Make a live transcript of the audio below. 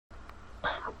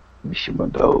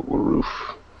Mishimoto roof.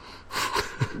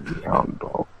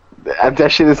 Dog.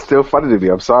 That shit is still funny to me.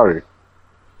 I'm sorry.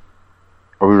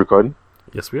 Are we recording?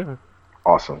 Yes, we are.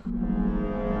 Awesome.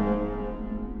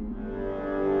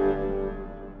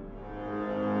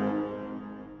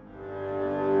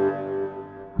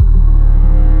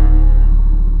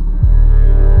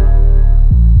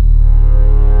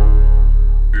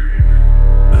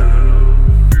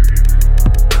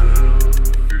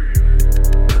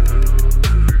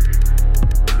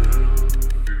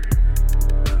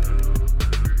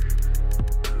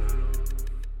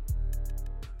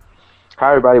 Hi,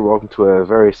 everybody. Welcome to a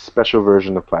very special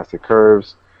version of Plastic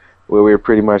Curves, where we're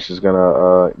pretty much just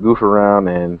gonna goof around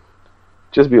and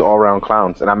just be all-around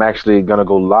clowns. And I'm actually gonna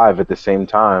go live at the same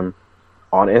time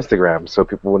on Instagram, so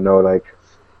people will know like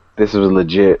this was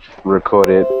legit,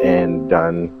 recorded and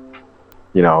done.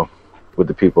 With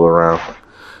the people around.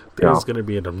 There's gonna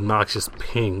be an obnoxious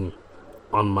ping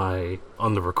on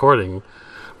the recording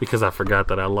because I forgot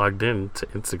that I logged in to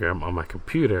Instagram on my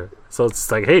computer. So it's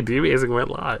like, hey, D Amazing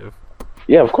went live.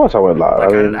 Yeah, of course I went live. Like,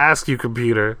 I didn't ask you,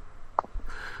 computer.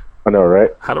 I know, right?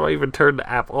 How do I even turn the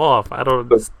app off? I don't.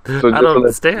 So I don't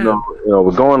understand.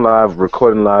 We're going live,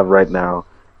 recording live right now,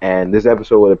 and this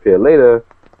episode will appear later.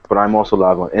 But I'm also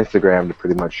live on Instagram to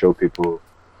pretty much show people,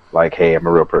 like, hey, I'm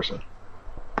a real person.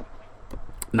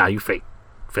 Nah, you fake.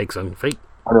 Fake's on fake.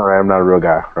 I know, right? I'm not a real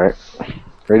guy, right?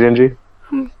 Right, Genji?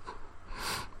 You're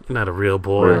not a real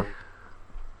boy.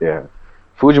 Yeah.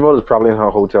 Fujimoto's probably in her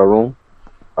hotel room,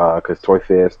 because Toy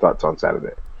Fair starts on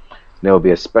Saturday. There will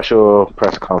be a special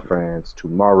press conference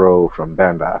tomorrow from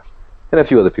Bandai and a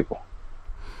few other people.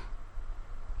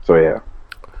 So yeah,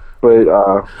 but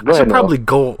I should probably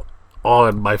go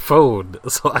on my phone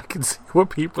so I can see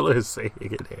what people are saying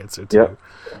and answer to. Yep.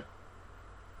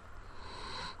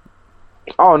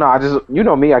 Oh no, I just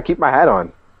me, I keep my hat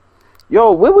on.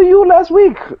 Yo, where were you last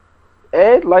week,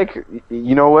 Ed? Like,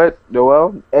 you know what,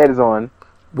 Noel? Ed is on.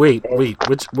 Wait,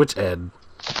 which Ed?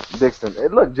 Dixon. Hey,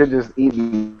 look, Ginger's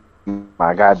eating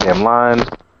my goddamn line.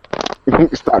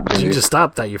 Stop, Ginger. Ginger,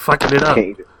 stop that. You're fucking it up.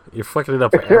 You're fucking it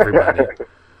up for everybody.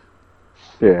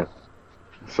 Yeah.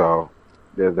 So,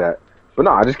 there's that. But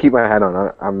no, I just keep my hat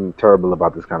on. I'm terrible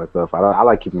about this kind of stuff. I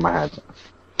like keeping my hat on.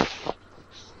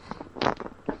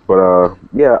 But,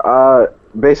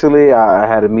 basically, I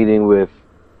had a meeting with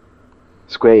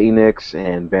Square Enix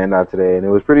and Bandai today, and it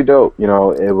was pretty dope.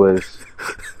 It was,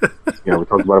 we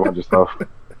talked about a bunch of stuff.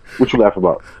 What you laugh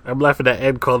about? I'm laughing at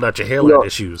Ed calling out your hairline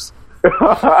issues.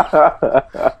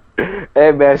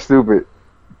 Ed, man, stupid.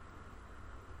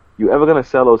 You ever gonna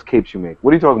sell those capes you make?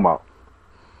 What are you talking about?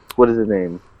 What is his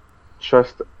name?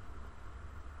 Trust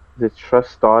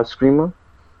Star Screamer?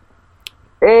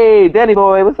 Hey, Danny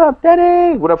boy, what's up,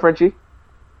 Danny? What up, Frenchie?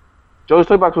 Joey's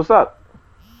Toybox, what's up?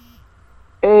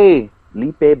 Hey,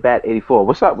 Lipe Bat 84,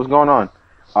 what's up? What's going on?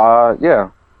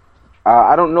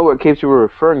 I don't know what capes you were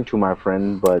referring to, my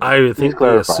friend, but I think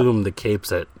they assume the capes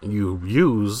that you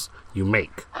use, you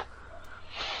make.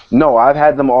 No, I've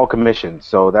had them all commissioned,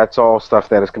 so that's all stuff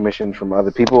that is commissioned from other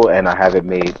people, and I have it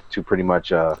made to pretty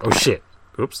much oh shit!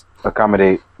 Oops.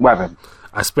 Accommodate weapon.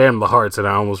 I spammed the hearts and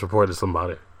I almost reported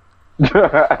somebody.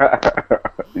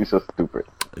 You're so stupid.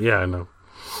 Yeah, I know.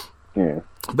 Yeah.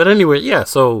 But anyway, yeah.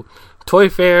 So, Toy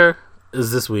Fair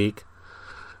is this week.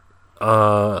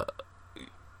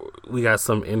 We got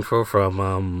some info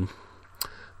from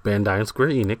Bandai and Square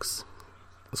Enix.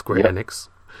 Enix,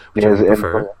 which I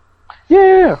prefer.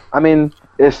 Yeah. I mean,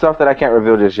 it's stuff that I can't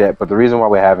reveal just yet. But the reason why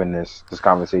we're having this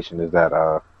conversation is that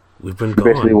we've been we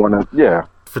basically want to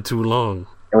for too long,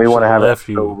 and we want to have left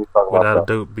you without a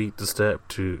dope beat to step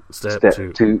two.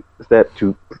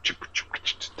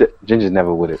 Ginger's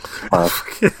never with it.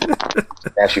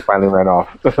 And she finally ran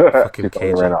off.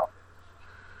 Ran off.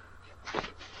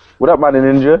 What up, my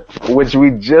ninja? Which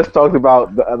we just talked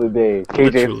about the other day.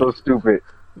 KJ is so stupid.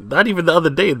 Not even the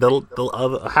other day. The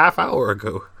other half hour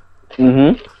ago.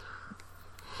 Mm-hmm.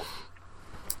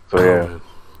 So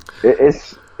yeah,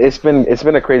 it's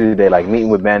been a crazy day. Like meeting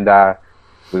with Bandai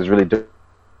was really dope.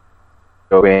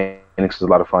 Phoenix was a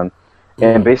lot of fun,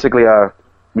 and basically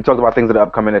we talked about things that are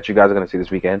upcoming that you guys are going to see this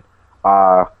weekend.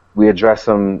 We addressed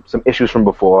some issues from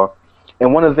before,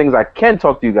 and one of the things I can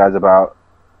talk to you guys about.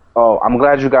 Oh, I'm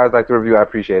glad you guys liked the review. I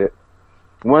appreciate it.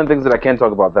 One of the things that I can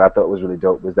talk about that I thought was really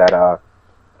dope was that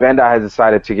Bandai has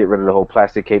decided to get rid of the whole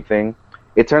plastic cape thing.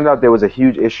 It turns out there was a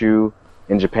huge issue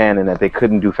in Japan and that they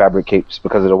couldn't do fabric capes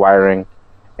because of the wiring,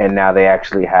 and now they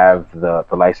actually have the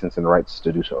license and the rights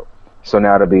to do so. So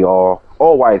now it'll be all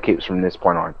wired capes from this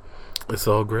point on. It's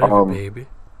all gravy, baby.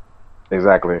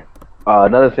 Exactly.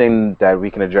 Another thing that we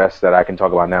can address that I can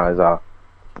talk about now is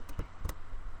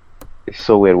It's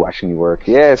so weird watching you work.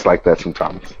 Yeah, it's like that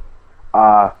sometimes.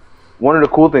 One of the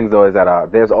cool things though is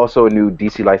that there's also a new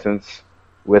DC license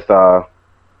with there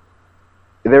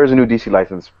is a new DC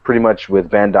license pretty much with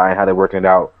Bandai and how they're working it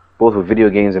out, both with video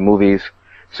games and movies.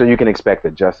 So you can expect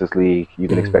the Justice League. You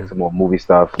can expect some more movie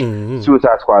stuff.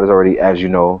 Suicide Squad is already, as you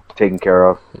know, taken care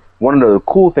of. One of the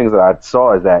cool things that I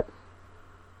saw is that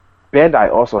Bandai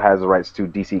also has the rights to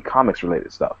DC Comics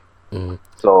related stuff.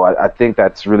 So I think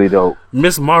that's really dope.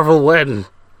 Miss Marvel when?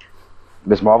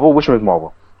 Miss Marvel? Which Miss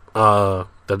Marvel? The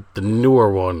newer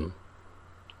one.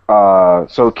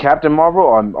 So Captain Marvel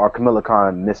or Kamala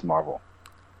Khan Miss Marvel?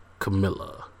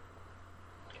 Camilla.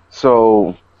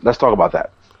 So let's talk about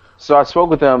that. So I spoke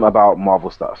with them about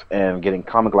Marvel stuff and getting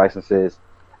comic licenses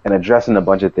and addressing a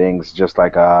bunch of things, just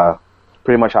like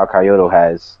pretty much how Kyoto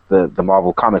has the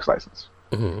Marvel Comics license.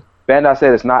 Bandai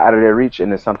said it's not out of their reach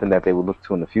and it's something that they would look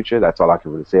to in the future. That's all I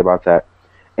can really say about that.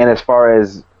 And as far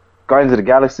as Guardians of the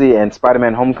Galaxy and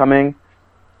Spider-Man Homecoming,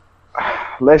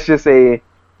 let's just say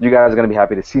you guys are going to be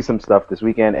happy to see some stuff this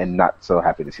weekend and not so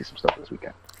happy to see some stuff this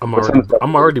weekend. I'm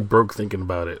already broke thinking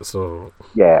about it, so...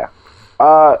 Yeah.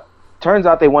 Turns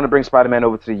out they want to bring Spider-Man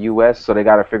over to the U.S., so they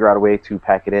got to figure out a way to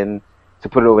pack it in to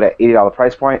put it over that $80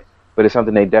 price point, but it's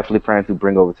something they definitely plan to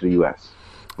bring over to the U.S.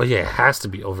 Well, yeah, it has to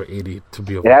be over 80 to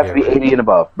be over It has to be 80 and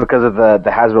above because of the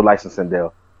Hasbro licensing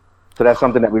deal. So that's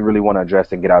something that we really want to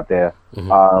address and get out there.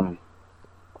 How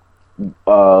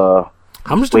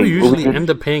much do we usually end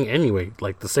up paying anyway?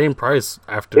 Like the same price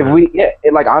after?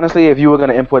 Honestly, if you were going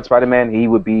to import Spider-Man, he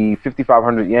would be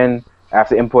 5,500 yen.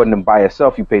 After importing him by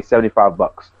itself, you pay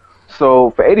 $75.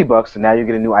 So for $80, now you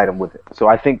get a new item with it. So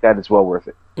I think that is well worth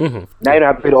it. Now you don't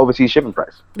have to pay the overseas shipping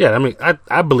price. Yeah, I mean,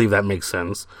 I believe that makes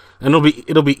sense, and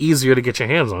it'll be easier to get your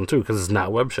hands on too because it's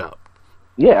not web shop.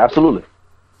 Yeah, absolutely.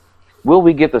 Will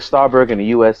we get the Starburg in the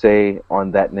USA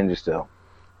on that Ninja Steel?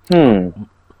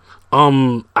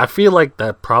 I feel like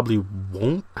that probably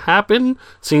won't happen,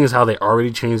 seeing as how they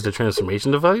already changed the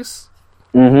transformation device.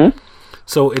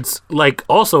 So it's like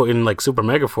also in like Super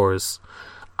Megaforce,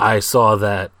 I saw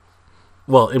that.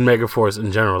 Well, in Megaforce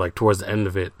in general, like towards the end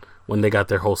of it, when they got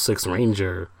their whole Sixth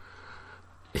Ranger,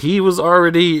 he was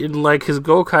already in like his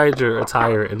Gokaiger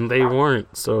attire, and they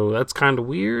weren't. So that's kind of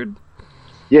weird.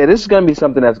 Yeah, this is gonna be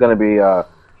something that's gonna be.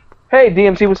 Hey,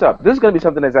 DMC, what's up? This is gonna be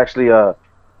something that's actually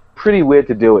pretty weird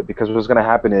to deal with because what's gonna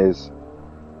happen is,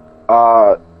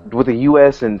 with the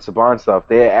US and Saban stuff,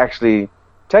 they're actually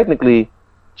technically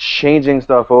changing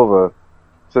stuff over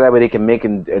so that way they can make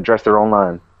and address their own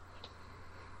line.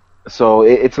 So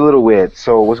it's a little weird.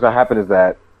 So what's going to happen is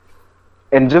that,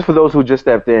 and just for those who just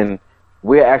stepped in,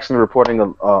 we're actually reporting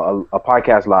a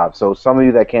podcast live. So some of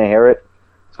you that can't hear it,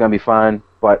 it's going to be fine.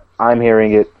 But I'm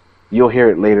hearing it. You'll hear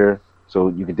it later, so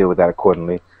you can deal with that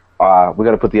accordingly. We're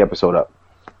going to put the episode up.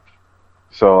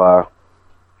 So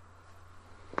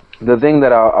the thing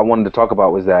that I wanted to talk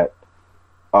about was that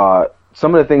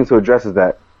some of the things to address is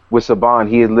that with Saban,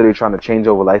 he is literally trying to change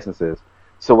over licenses.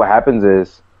 So what happens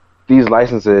is these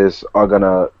licenses are going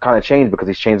to kind of change because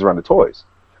he's changed around the toys.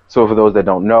 So for those that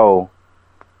don't know,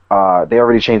 they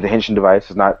already changed the Henshin device.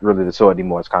 It's not really the sword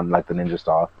anymore. It's kind of like the Ninja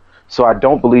Star. So I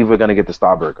don't believe we're going to get the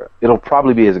Starburger. It'll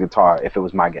probably be as a guitar if it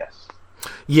was my guess.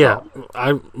 Yeah,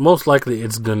 most likely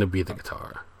it's going to be the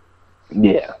guitar.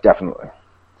 Yeah, definitely.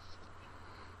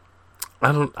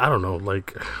 I don't know.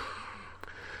 Like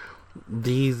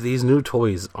these new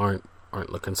toys aren't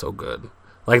looking so good.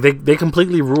 Like they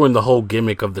completely ruined the whole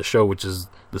gimmick of the show, which is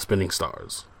the spinning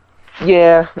stars.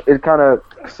 Yeah, it kind of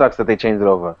sucks that they changed it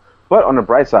over. But on the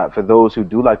bright side, for those who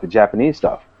do like the Japanese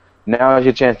stuff, now is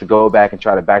your chance to go back and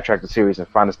try to backtrack the series and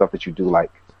find the stuff that you do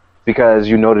like, because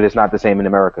you know that it's not the same in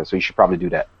America. So you should probably do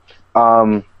that.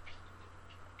 For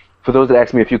those that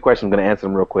ask me a few questions, I'm going to answer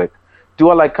them real quick. Do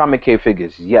I like Comic Cave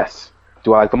figures? Yes.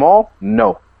 Do I like them all?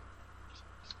 No.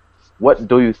 What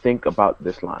do you think about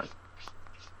this line?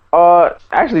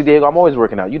 Actually, Diego, I'm always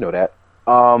working out. You know that.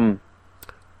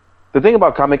 The thing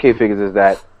about Comic Cave figures is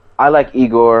that I like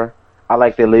Igor. I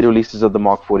like the later releases of the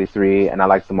Mark 43, and I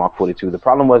like the Mark 42. The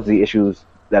problem was the issues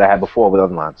that I had before with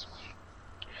other lines.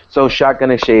 So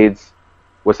Shotgun and Shades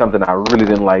was something I really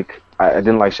didn't like. I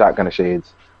didn't like Shotgun and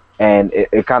Shades. And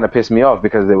it kind of pissed me off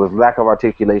because there was lack of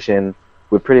articulation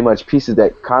with pretty much pieces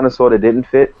that kind of sort of didn't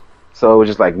fit. So it was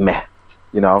just like, meh,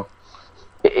 you know.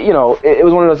 It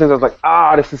was one of those things I was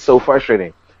like, this is so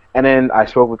frustrating. And then I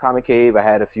spoke with Comic Cave. I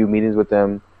had a few meetings with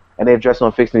them. And they addressed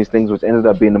on fixing these things, which ended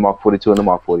up being the Mark 42 and the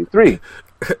Mark 43.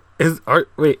 Are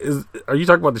you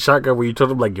talking about the Shotgun where you told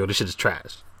him, like, yo, this shit is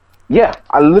trash? Yeah,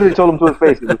 I literally told him to his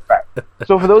face it was crap.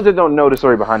 So for those that don't know the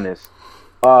story behind this,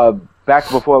 back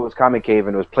before it was Comic Cave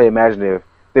and it was Play Imaginative,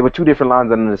 they were two different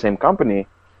lines under the same company.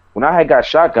 When I had got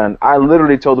Shotgun, I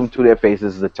literally told them to their face,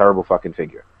 this is a terrible fucking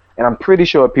figure. And I'm pretty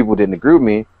sure people didn't agree with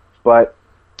me, but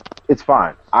it's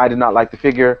fine. I did not like the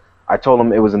figure. I told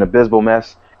them it was an abysmal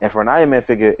mess. And for an Iron Man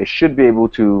figure, it should be able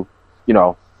to,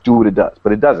 do what it does.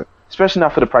 But it doesn't. Especially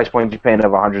not for the price point you're paying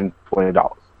of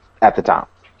 $120 at the time.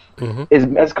 Mm-hmm. Is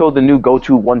Mezco the new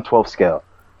go-to 1/12 scale?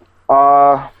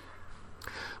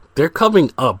 They're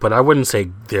coming up, but I wouldn't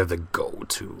say they're the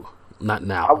go-to. Not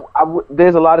now.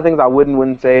 There's a lot of things I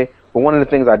wouldn't say, but one of the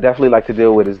things I definitely like to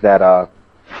deal with is that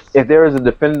if there is a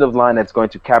definitive line that's going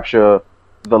to capture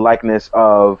the likeness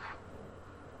of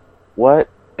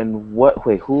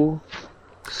who?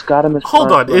 Scotimus Hold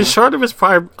Prime. on, is Shartimus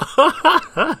Prime...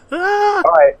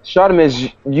 Alright,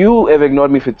 Shartimus, you have ignored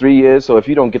me for 3 years, so if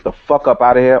you don't get the fuck up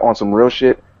out of here on some real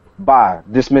shit, bye.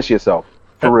 Dismiss yourself.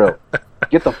 For real.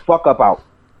 Get the fuck up out.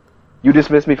 You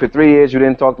dismissed me for 3 years, you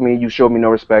didn't talk to me, you showed me no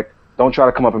respect. Don't try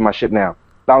to come up in my shit now.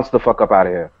 Bounce the fuck up out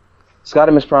of here.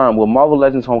 Scotimus Prime, will Marvel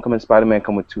Legends Homecoming Spider-Man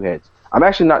come with 2 heads? I'm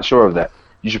actually not sure of that.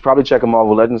 You should probably check a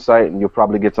Marvel Legends site, and you'll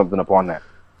probably get something up on that.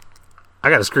 I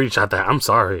gotta screenshot that. I'm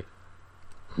sorry.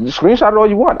 You screenshot it all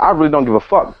you want. I really don't give a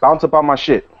fuck. Bounce up on my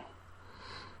shit.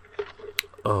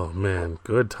 Oh, man.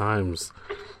 Good times.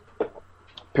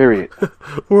 Period.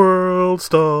 World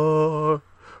Star.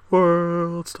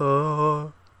 World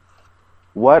Star.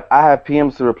 What? I have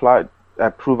PMs to reply...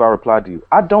 that prove I replied to you.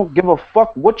 I don't give a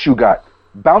fuck what you got.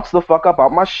 Bounce the fuck up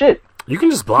out my shit. You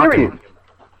can just block him.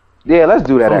 Yeah, let's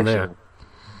do that actually.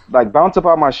 Like, bounce up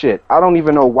out my shit. I don't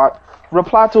even know what.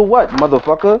 Reply to what,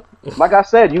 motherfucker? Like I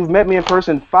said, you've met me in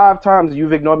person 5 times and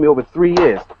you've ignored me over 3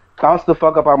 years. Bounce the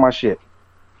fuck up out my shit.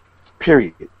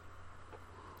 Period.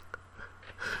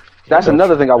 That's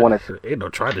another thing I want to... Ain't no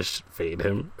try to fade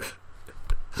him.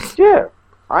 Yeah.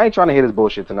 I ain't trying to hear this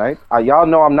bullshit tonight. Y'all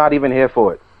know I'm not even here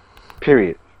for it.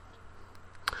 Period.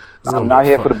 I'm not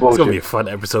here for the bullshit. It's gonna be a fun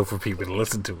episode for people to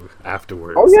listen to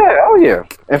afterwards. Oh yeah.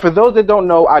 And for those that don't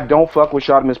know, I don't fuck with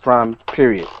Shartimus Prime.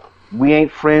 Period. We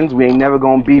ain't friends. We ain't never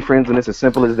gonna be friends, and it's as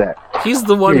simple as that. He's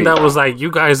the one that was like,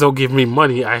 "You guys don't give me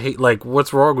money. I hate. Like,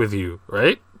 what's wrong with you?"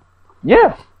 Right?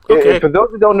 Yeah. Okay. And for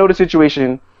those that don't know the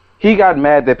situation, he got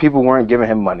mad that people weren't giving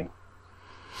him money.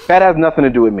 That has nothing to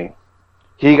do with me.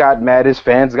 He got mad. His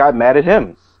fans got mad at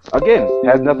him. Again, it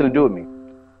has nothing to do with me.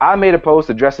 I made a post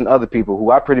addressing other people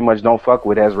who I pretty much don't fuck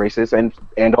with as racist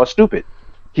and or stupid.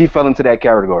 He fell into that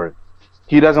category.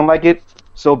 He doesn't like it,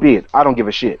 so be it. I don't give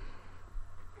a shit.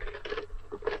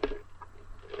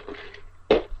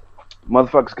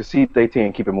 Motherfuckers concede their tea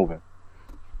and keep it moving.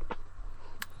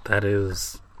 That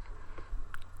is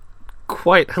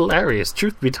quite hilarious,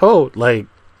 truth be told. Like,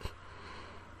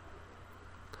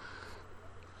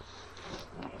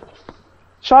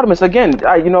 Shartimus, again,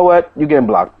 you know what? You getting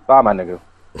blocked. Bye, my nigga.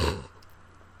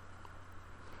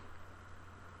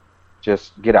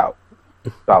 Just get out.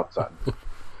 Out, son.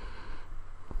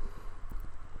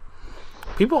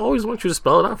 people always want you to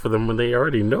spell it out for them when they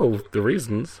already know the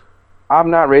reasons.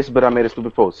 I'm not racist, but I made a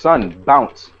stupid post. Son,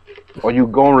 bounce, or you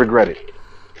gon' regret it.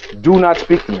 Do not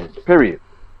speak to me, period.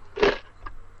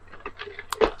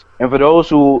 And for those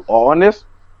who are on this,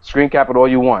 screen cap it all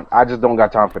you want. I just don't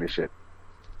got time for this shit.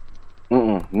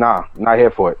 Nah, not here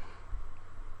for it.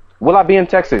 Will I be in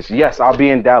Texas? Yes, I'll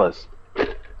be in Dallas.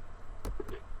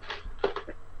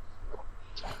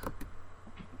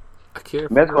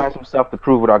 Mezco has some stuff to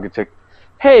prove with Architect.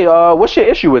 Hey, what's your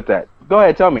issue with that? Go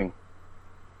ahead, tell me.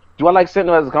 Do I like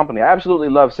Sentinel as a company? I absolutely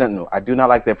love Sentinel. I do not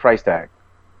like their price tag.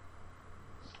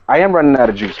 I am running out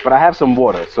of juice, but I have some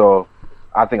water, so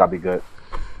I think I'll be good.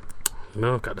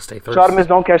 No, gotta stay thirsty. Shartimus,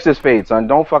 don't catch this fade, son.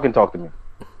 Don't fucking talk to me.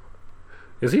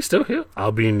 Is he still here?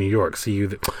 I'll be in New York. See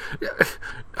you.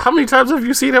 How many times have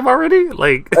you seen him already?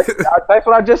 Like that's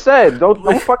what I just said.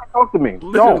 Don't fucking talk to me.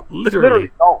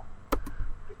 Literally don't.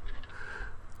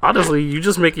 Honestly, you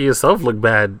just making yourself look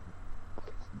bad.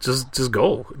 Just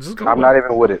go. Just go. I'm not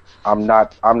even with it. I'm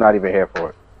not even here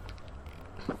for it.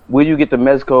 Will you get the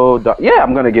Mezco? Yeah,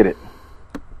 I'm gonna get it.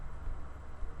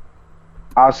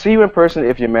 I'll see you in person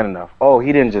if you're man enough. Oh,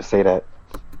 he didn't just say that.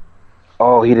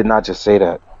 Oh, he did not just say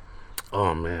that.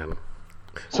 Oh man.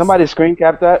 Somebody screen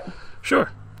cap that? Sure.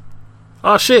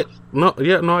 Oh shit. No,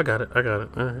 I got it. All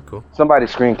right, cool. Somebody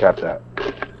screen cap that.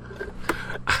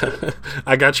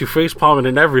 I got you face palming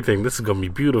and everything. This is gonna be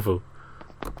beautiful.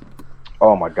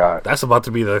 Oh my god. That's about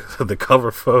to be the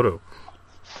cover photo.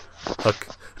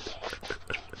 Okay.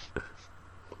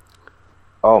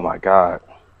 Oh my god.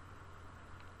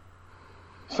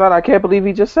 Son, I can't believe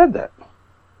he just said that.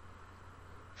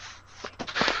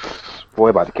 Boy,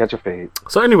 about to catch a fade.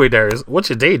 So anyway, Darius, what's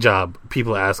your day job?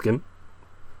 People asking.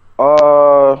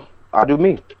 I do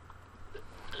me.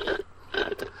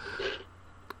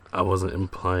 I wasn't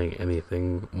implying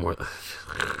anything more.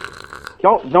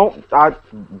 Don't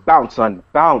bounce, son.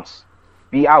 Bounce.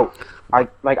 Be out. I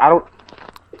don't.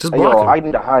 Just block him. I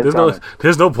need to hide.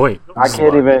 There's no point. I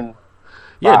can't even.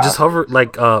 Yeah, just hover,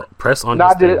 press on. No,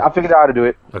 I did it. I figured out how to do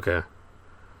it. Okay.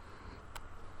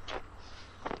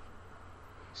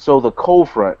 So the cold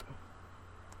front.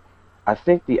 I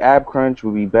think the ab crunch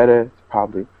would be better,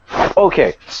 probably.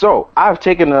 Okay, so I've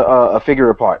taken a figure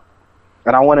apart,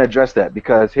 and I want to address that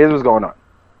because here's what's going on.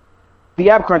 The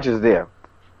ab crunch is there.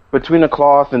 Between the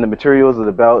cloth and the materials of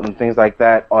the belt and things like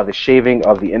that, or the shaving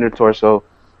of the inner torso,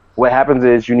 what happens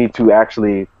is you need to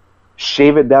actually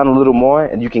shave it down a little more,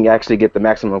 and you can actually get the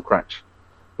maximum crunch.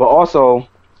 But also,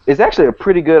 it's actually a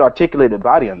pretty good articulated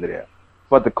body under there.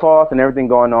 But the cloth and everything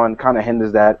going on kind of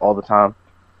hinders that all the time,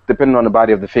 depending on the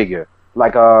body of the figure.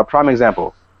 Like a prime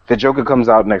example, the Joker comes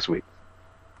out next week.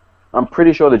 I'm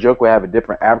pretty sure the Joker will have a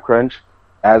different ab crunch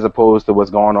as opposed to what's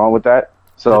going on with that.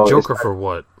 So the Joker for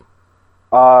what?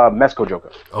 Mezco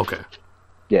Joker. Okay.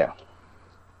 Yeah.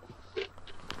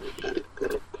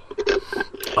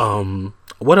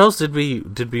 What else did we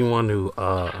want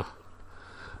to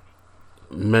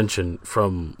mention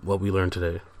from what we learned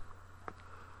today?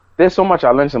 There's so much I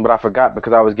learned, but I forgot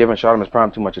because I was giving Shardamus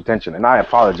Prime too much attention, and I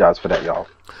apologize for that, y'all.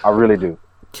 I really do.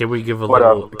 Can we give a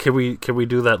little? Can we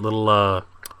do that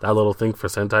little thing for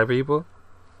Sentai people?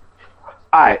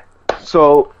 All right.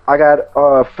 So I got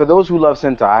for those who love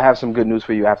Sentai, I have some good news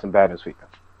for you. I have some bad news for you.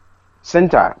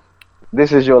 Sentai,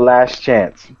 this is your last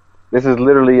chance. This is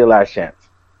literally your last chance.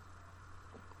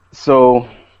 So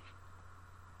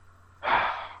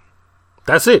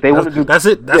that's it. That's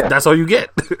it. That's all you get.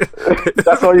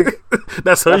 That's all you.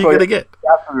 That's all you're gonna get.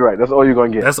 Absolutely right. That's all you're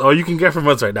gonna get. That's all you can get from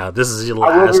us right now. This is your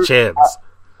last chance.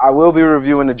 I will be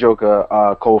reviewing the Joker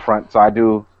cold front, so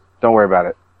don't worry about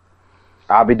it.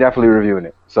 I'll be definitely reviewing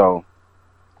it. So,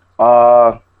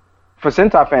 for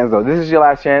Sentai fans though, this is your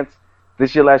last chance.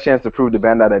 This is your last chance to prove to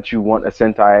Bandai that you want a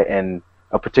Sentai in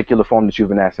a particular form that you've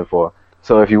been asking for.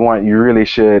 So if you want, you really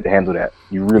should handle that.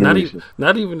 You really should.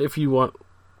 Not even if you want.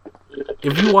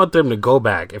 If you want them to go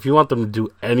back, if you want them to do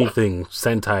anything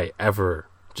Sentai ever,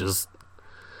 just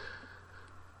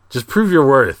prove your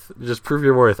worth. Just prove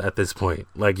your worth at this point.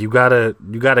 Like you gotta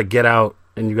get out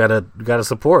and you gotta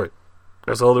support.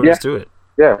 That's all there is to it.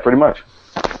 Yeah, pretty much.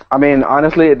 I mean,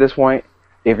 honestly, at this point,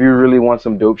 if you really want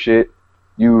some dope shit,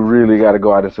 you really gotta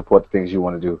go out and support the things you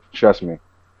want to do. Trust me.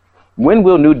 When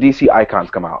will new DC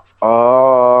icons come out?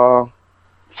 A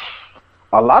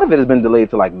lot of it has been delayed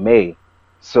to like May.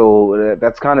 So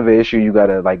that's kind of an issue you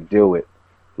gotta like deal with.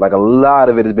 Like a lot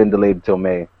of it has been delayed until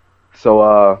May.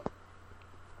 So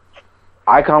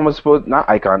Static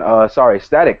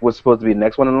was supposed to be the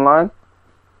next one in the line.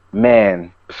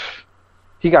 Man,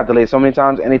 he got delayed so many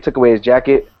times, and they took away his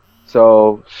jacket.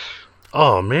 So.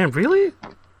 Oh man, really?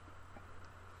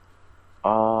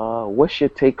 What's your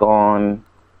take on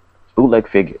bootleg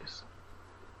figures?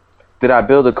 Did I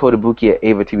build a Kotobukiya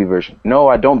Ava TV version? No,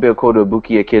 I don't build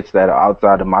Kotobukiya kits that are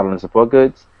outside of modeling support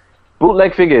goods.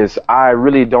 Bootleg figures, I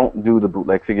really don't do the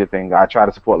bootleg figure thing. I try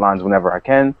to support lines whenever I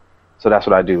can, so that's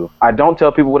what I do. I don't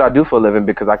tell people what I do for a living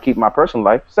because I keep my personal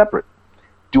life separate.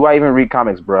 Do I even read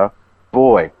comics, bruh?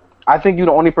 Boy, I think you're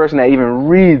the only person that even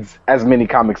reads as many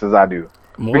comics as I do.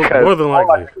 More than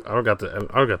likely. I don't got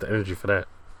the energy for that.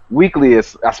 Weekly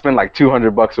is I spend like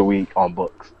 $200 a week on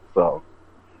books. So,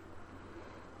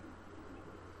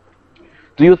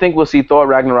 do you think we'll see Thor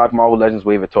Ragnarok Marvel Legends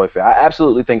wave at Toy Fair? I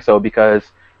absolutely think so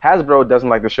because Hasbro doesn't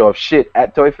like to show off shit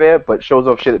at Toy Fair, but shows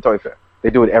off shit at Toy Fair. They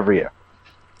do it every year.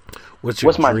 What's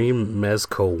your dream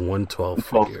Mezco 112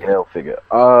 figure? Scale figure.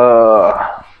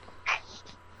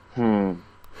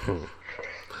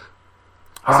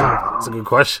 That's a good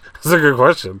question. That's a good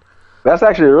question. That's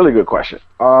actually a really good question.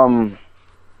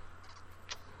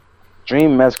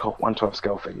 Dream Mezco 112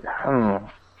 scale figure. I don't know.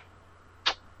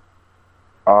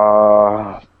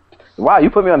 Wow, you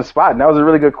put me on the spot. And that was a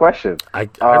really good question. I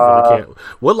really can't.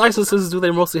 What licenses do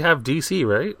they mostly have? DC,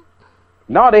 right?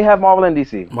 No, they have Marvel and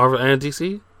DC. Marvel and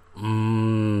DC?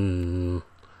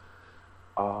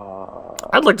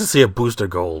 I'd like to see a Booster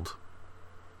Gold.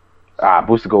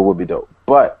 Booster Gold would be dope.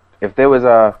 But if there was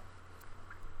I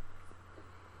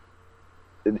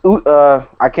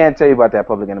can't tell you about that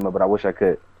Public Enemy, but I wish I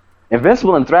could.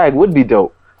 Invincible and Thrag would be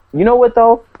dope. You know what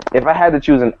though? If I had to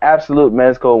choose an absolute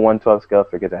Mezco 112 scale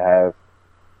figure to have,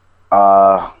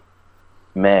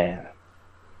 man,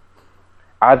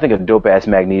 I think a dope ass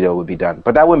Magneto would be done.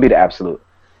 But that wouldn't be the absolute.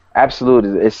 Absolute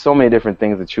is so many different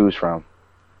things to choose from.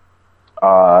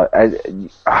 Let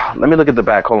me look at the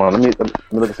back. Hold on. Let me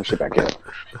look at some shit back here.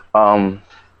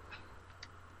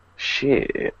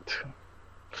 Shit.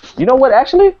 You know what?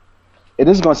 Actually, this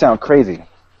is gonna sound crazy,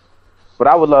 but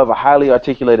I would love a highly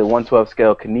articulated 112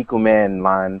 scale Kaneko Man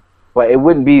line. But it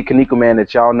wouldn't be Kaneko Man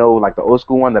that y'all know, like the old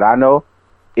school one that I know.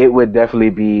 It would definitely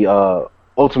be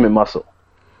Ultimate Muscle.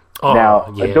 Oh,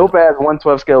 now, yeah. a dope ass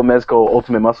 112 scale Mezco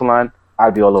Ultimate Muscle line,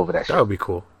 I'd be all over that shit. That would be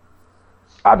cool.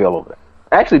 I'd be all over that.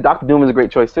 Actually, Dr. Doom is a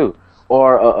great choice too.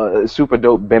 Or a super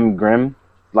dope Bim Grim.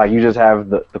 Like you just have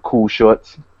the cool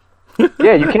shorts.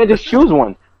 Yeah, you can't just choose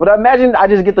one. But imagine I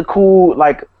just get the cool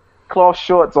like cloth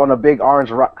shorts on a big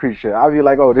orange rock creature. I'd be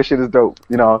like, oh, this shit is dope,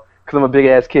 you know, because I'm a big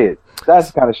ass kid.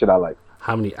 That's the kind of shit I like.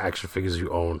 How many action figures you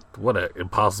own? What an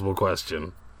impossible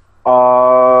question.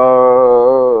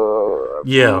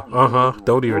 Yeah,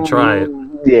 Don't even try it.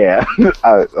 Yeah,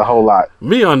 a whole lot.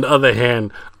 Me, on the other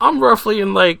hand, I'm roughly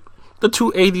in like the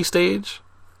 280 stage.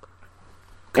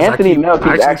 Anthony Mel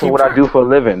keeps asking what I do for a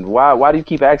living. Why do you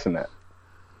keep asking that?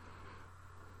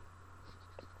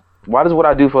 Why does what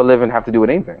I do for a living have to do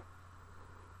with anything?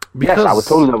 Because yes, I would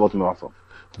totally love Ultimate Muscle.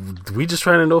 We just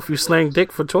trying to know if you slang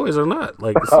dick for toys or not.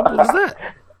 Like, as simple as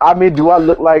that. I mean, do I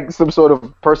look like some sort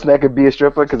of person that could be a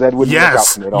stripper? Because that wouldn't work out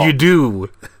for me at all. You do.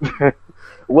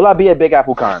 Will I be at Big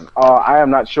Apple Con? I am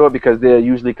not sure because there are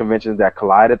usually conventions that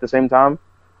collide at the same time.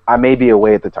 I may be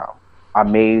away at the time. I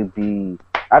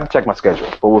have to check my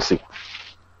schedule, but we'll see.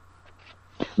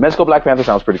 Mezco Black Panther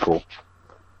sounds pretty cool.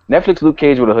 Netflix Luke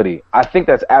Cage with a hoodie. I think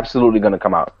that's absolutely going to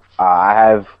come out. I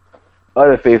have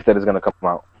utter faith that it's going to come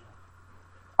out.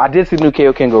 I did see the new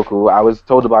Kaioken Goku. I was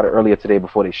told about it earlier today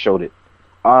before they showed it.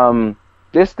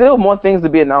 There's still more things to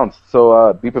be announced,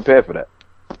 so be prepared for that.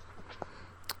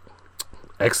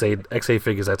 XA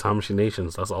figures at Time Machine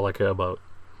Nations. That's all I care about.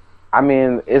 I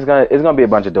mean, it's gonna be a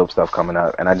bunch of dope stuff coming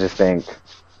up, and I just think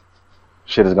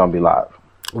shit is gonna be live.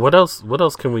 What else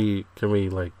can we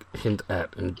like hint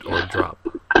at or drop?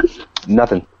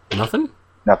 Nothing. Nothing.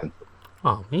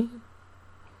 Oh man.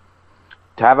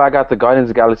 Have I got the Guardians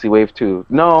of the Galaxy Wave 2?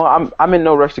 No, I'm in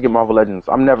no rush to get Marvel Legends.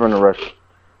 I'm never in a rush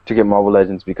to get Marvel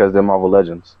Legends because they're Marvel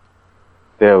Legends.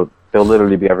 They'll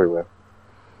literally be everywhere.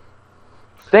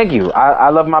 Thank you. I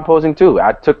love my posing too.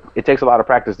 It takes a lot of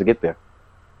practice to get there.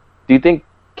 Do you think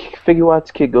Figure Arts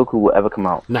Kid Goku will ever come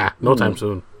out? Nah, no time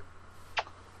soon.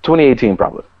 2018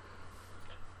 probably.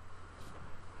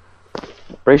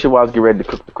 Brace your wives, get ready to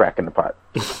cook the crack in the pot.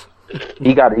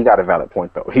 He got a valid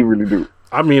point though. He really do.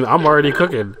 I mean, I'm already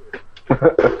cooking.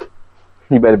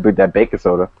 You better put that baking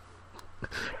soda.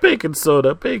 Baking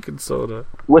soda.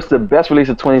 What's the best release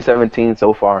of 2017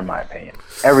 so far, in my opinion?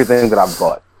 Everything that I've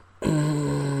bought.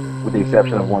 With the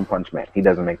exception of One Punch Man. He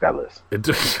doesn't make that list.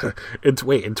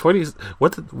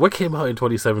 What came out in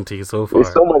 2017 so far?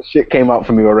 There's so much shit came out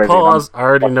for me already. Pause. I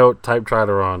already know Type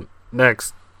Trideron.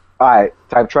 Next. Alright,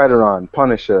 Type Trideron,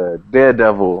 Punisher,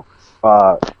 Daredevil,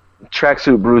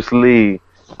 Tracksuit Bruce Lee,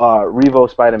 Revo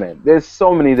Spider-Man. There's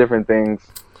so many different things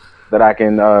that I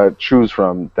can choose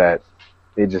from that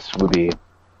it just would be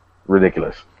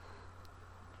ridiculous.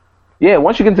 Yeah,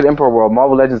 once you get into the Emperor world,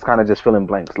 Marvel Legends kind of just fill in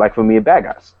blanks. Like for me, Bad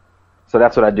Guys. So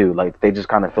that's what I do. Like they just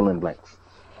kind of fill in blanks.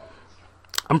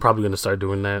 I'm probably gonna start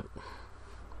doing that.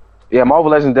 Yeah,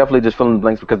 Marvel Legends definitely just fill in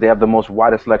blanks because they have the most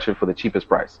widest selection for the cheapest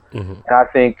price. Mm-hmm. And I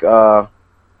think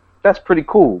that's pretty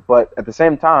cool. But at the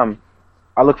same time,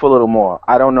 I look for a little more.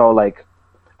 I don't know, like,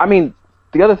 I mean,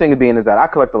 the other thing being is that I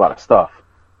collect a lot of stuff.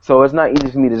 So it's not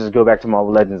easy for me to just go back to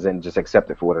Marvel Legends and just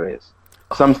accept it for what it is.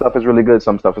 Some stuff is really good,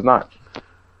 some stuff is not.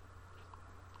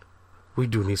 We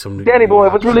do need some new... Danny boy,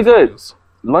 what's really good?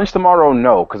 Lunch tomorrow,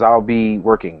 no, because I'll be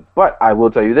working. But I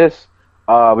will tell you this,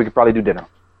 we could probably do dinner.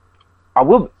 I'm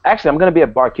going to be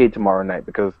at Barcade tomorrow night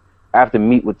because I have to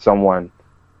meet with someone.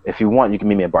 If you want, you can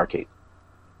meet me at Barcade.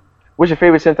 What's your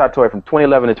favorite Sentai toy from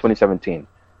 2011 to 2017?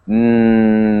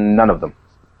 None of them.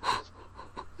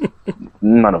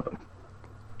 None of them.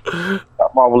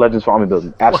 Marvel Legends for Army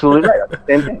Building. Absolutely right.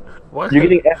 Same thing. What? You're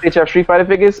getting SHF Street Fighter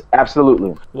figures?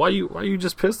 Absolutely. Why you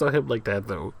just pissed on him like that,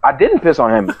 though? I didn't piss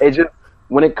on him. It just,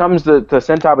 when it comes to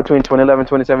Sentai between 2011 and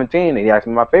 2017, and he asked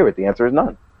me my favorite, the answer is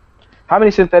none. How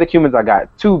many synthetic humans I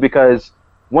got? 2, because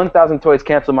 1,000 toys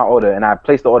canceled my order, and I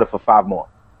placed the order for 5 more.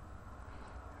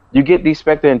 You get the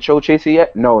Spectre and Cho Chaser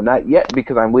yet? No, not yet,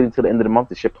 because I'm waiting till the end of the month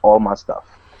to ship all my stuff.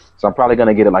 So I'm probably going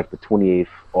to get it like the 28th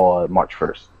or March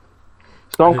 1st.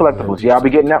 Stone Collectibles. Yeah, I'll be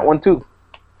getting that one too.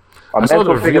 I saw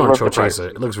the review on Cho Chaser.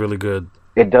 It looks really good.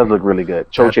 It does look really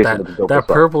good. Cho Chaser looks dope. That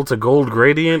purple to gold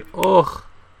gradient. Oh,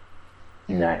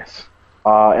 nice.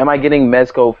 Am I getting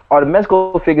Mezco? Are the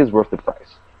Mezco figures worth the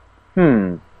price?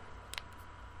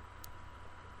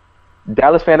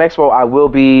 Dallas Fan Expo. I will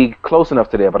be close enough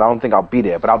to there, but I don't think I'll be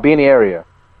there. But I'll be in the area.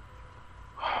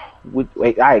 Wait,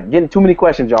 all right, getting too many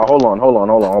questions, y'all. Hold on.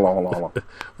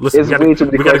 Listen,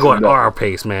 we gotta go at though. our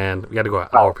pace, man. We gotta go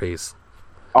at our pace.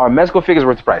 Are Mezco figures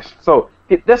worth the price? So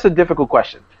that's a difficult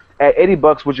question. At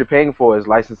 $80, what you're paying for is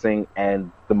licensing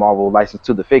and the Marvel license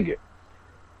to the figure.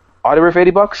 Are they worth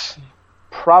 $80?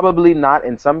 Probably not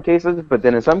in some cases, but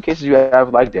then in some cases you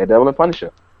have like Daredevil and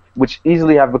Punisher, which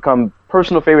easily have become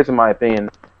personal favorites in my opinion.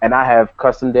 And I have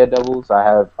custom Daredevils. I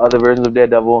have other versions of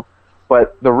Daredevil.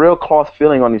 But the real cloth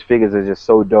feeling on these figures is just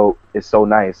so dope. It's so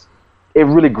nice. It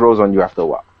really grows on you after a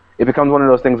while. It becomes one of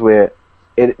those things where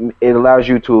it allows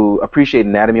you to appreciate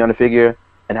anatomy on the figure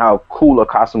and how cool a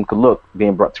costume could look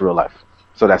being brought to real life.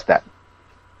 So that's that.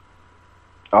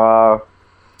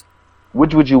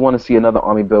 Which would you want to see another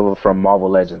army builder from Marvel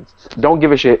Legends? Don't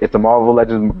give a shit. It's a Marvel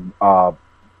Legends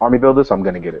army builder, so I'm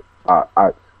going to get it.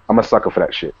 I'm a sucker for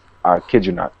that shit. I kid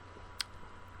you not.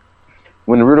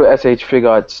 When Naruto SH figure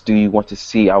arts do you want to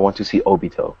see? I want to see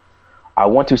Obito. I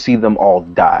want to see them all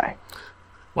die.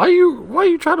 Why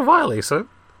you trying to violate, son?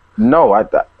 No,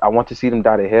 I want to see them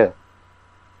dye their hair.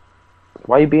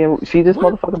 Why you being... See, this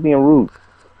motherfucker being rude.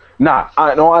 Nah,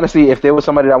 no, honestly, if there was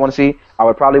somebody that I want to see, I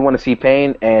would probably want to see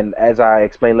Pain, and as I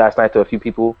explained last night to a few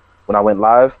people when I went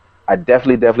live, I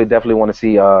definitely want to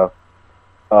see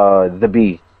the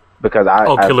Bee, because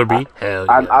Killer Bee? Hell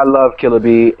yeah. I love Killer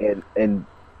Bee, and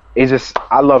it's just...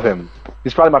 I love him.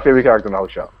 He's probably my favorite character in the whole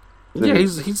show. Yeah,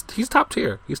 he's top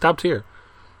tier. He's top tier.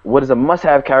 What is a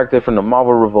must-have character from the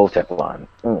Marvel Revoltech line?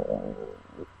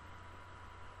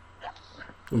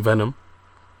 Venom.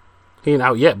 He ain't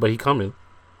out yet, but he coming.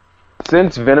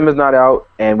 Since Venom is not out,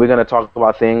 and we're gonna talk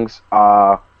about things,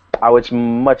 I would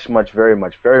very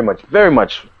much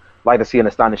like to see an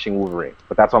astonishing Wolverine.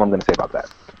 But that's all I'm gonna say about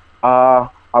that.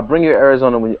 I'll bring you to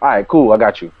Arizona when you... All right, cool, I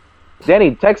got you.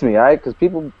 Danny, text me, all right? Because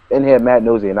people in here are mad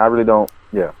nosy, and I really don't...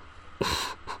 Yeah.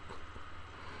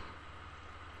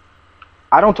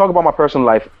 I don't talk about my personal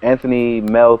life, Anthony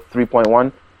Mel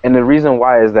 3.1, and the reason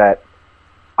why is that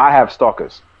I have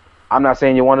stalkers. I'm not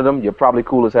saying you're one of them. You're probably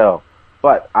cool as hell.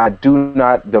 But I do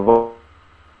not divulge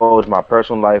my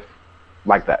personal life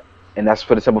like that. And that's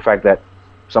for the simple fact that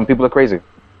some people are crazy.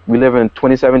 We live in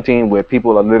 2017 where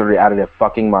people are literally out of their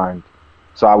fucking mind.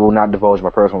 So I will not divulge my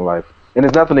personal life. And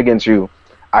it's nothing against you.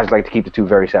 I just like to keep the two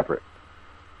very separate.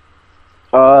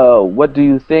 What do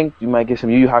you think? You might get some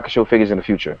Yu Yu Hakusho figures in the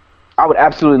future. I would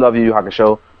absolutely love Yu Yu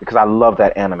Hakusho because I love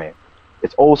that anime.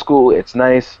 It's old school, it's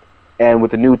nice, and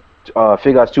with the new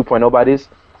Figure Arts 2.0 bodies,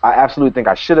 I absolutely think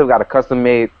I should have got a custom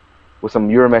made with some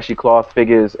Urameshi cloth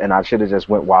figures, and I should have just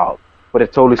went wild. But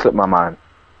it totally slipped my mind.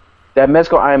 That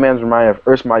Mezco Iron Man's reminder of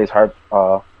Earth Mighty's heart.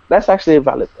 That's actually a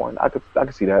valid point. I could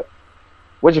see that.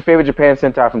 What's your favorite Japan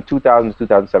Sentai from 2000 to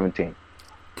 2017?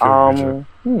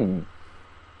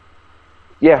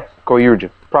 Yeah, Koryuja.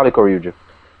 Probably Koryuja.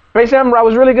 Space Samurai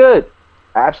was really good.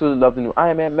 I absolutely love the new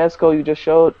Iron Man Mezco you just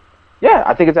showed. Yeah,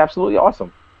 I think it's absolutely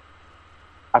awesome.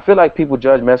 I feel like people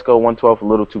judge Mezco 112 a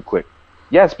little too quick.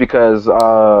 Yes, because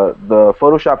the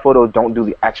Photoshop photos don't do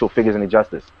the actual figures any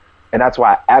justice. And that's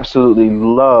why I absolutely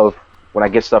love when I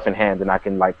get stuff in hand and I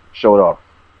can like show it off.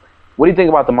 What do you think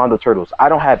about the Mondo Turtles? I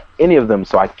don't have any of them,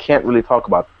 so I can't really talk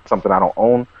about something I don't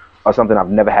own or something I've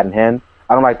never had in hand.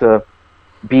 I don't like to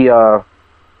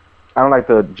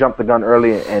jump the gun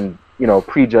early and,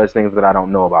 prejudge things that I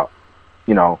don't know about,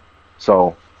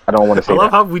 so I don't want to say that. I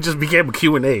love how we just became a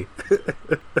Q&A.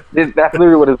 That's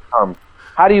literally what it's become.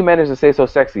 How do you manage to stay so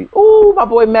sexy? Ooh, my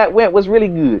boy Matt Went was really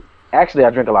good. Actually, I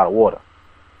drink a lot of water.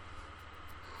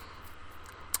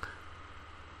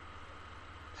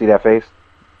 See that face?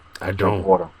 I don't.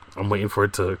 Water. I'm waiting for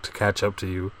it to catch up to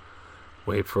you.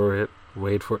 Wait for it.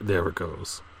 There it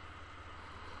goes.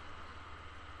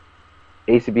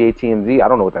 ACBA TMZ? I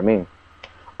don't know what that means.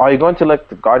 Are you going to let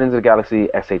the Guardians of the Galaxy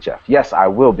SHF? Yes, I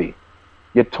will be.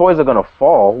 Your toys are going to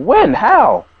fall. When?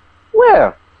 How?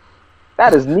 Where?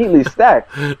 That is neatly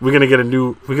stacked. We're gonna get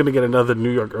another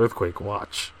New York earthquake.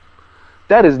 Watch.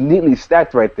 That is neatly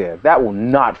stacked right there. That will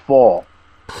not fall.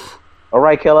 All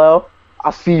right, Kal-El?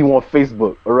 I'll see you on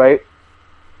Facebook. All right?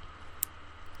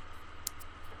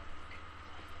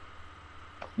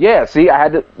 Yeah, see, I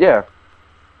had to... Yeah.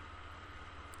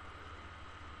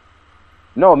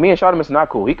 No, me and Shardamus not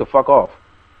cool. He could fuck off.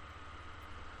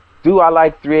 Do I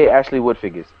like 3A Ashley Wood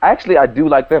figures? Actually, I do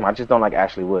like them. I just don't like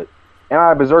Ashley Wood. Am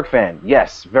I a Berserk fan?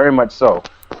 Yes, very much so.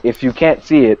 If you can't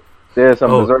see it, there's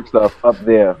some Berserk stuff up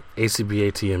there.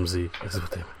 ACBA TMZ. That's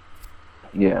what they...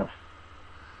 Yeah.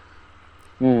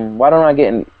 Why don't I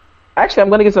get... Actually, I'm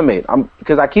going to get some made.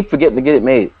 Because I keep forgetting to get it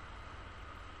made.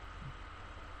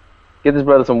 Get this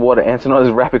brother some water. Answering all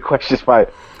his rapid questions. Fight.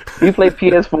 Do you play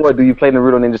PS4 or do you play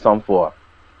Naruto Ninja Storm 4?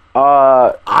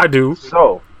 I do.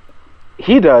 So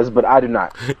he does, but I do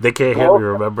not. They can't hear me.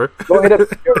 Remember? Go hit up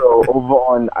Euro over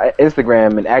on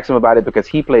Instagram and ask him about it because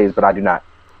he plays, but I do not.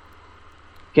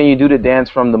 Can you do the dance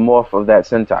from the morph of that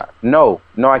Sentai? No,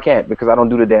 I can't because I don't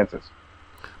do the dances.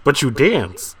 But you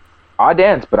dance. I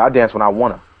dance, but I dance when I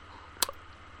wanna.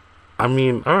 I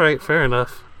mean, all right, fair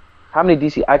enough. How many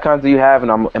DC icons do you have?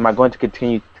 And am I going to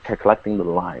continue collecting the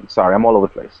lines? Sorry, I'm all over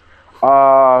the place.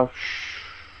 I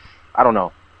don't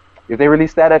know. If they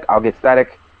release Static, I'll get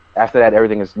Static. After that,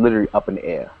 everything is literally up in the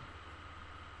air.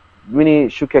 Rini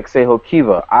Shukek Seiho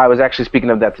Kiva. I was actually speaking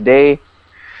of that today.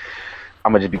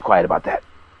 I'm going to just be quiet about that.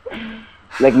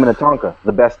 Lake Minnetonka,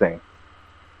 the best thing.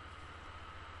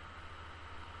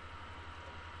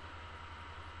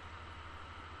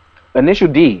 Initial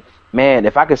D. Man,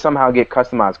 if I could somehow get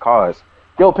customized cars.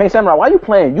 Yo, Paint Samurai, why you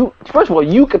playing? First of all,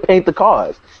 you could paint the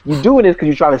cars. You doing this because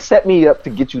you're trying to set me up to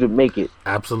get you to make it.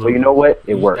 Absolutely. So you know what?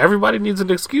 It worked. Everybody needs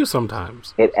an excuse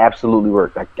sometimes. It absolutely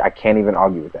worked. I can't even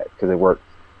argue with that because it worked.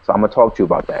 So I'm going to talk to you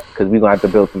about that because we're going to have to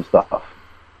build some stuff.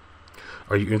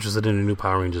 Are you interested in a new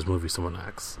Power Rangers movie? Someone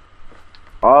asks.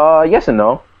 Yes and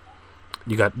no.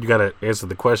 You got to answer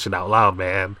the question out loud,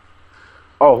 man.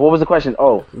 Oh, what was the question?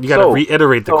 Oh, you got to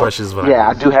reiterate the questions. Yeah,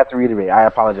 I do have to reiterate. I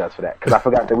apologize for that because I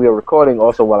forgot that we are recording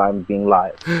also while I'm being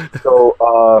live.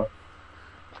 So,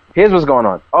 here's what's going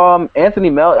on. Anthony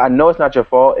Mel, I know it's not your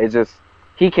fault. It's just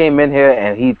he came in here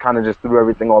and he kind of just threw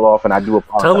everything all off, and I do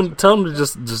apologize. Tell him to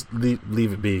just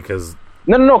leave it be because.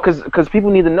 No, because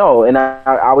people need to know, and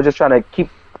I was just trying to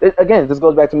keep. Again, this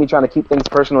goes back to me trying to keep things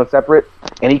personal and separate,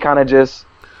 and he kind of just,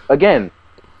 again.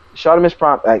 Shartimus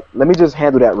Prime, let me just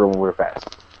handle that real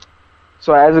fast.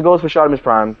 So as it goes for Shartimus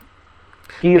Prime,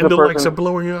 he is a person... the lights are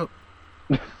blowing up.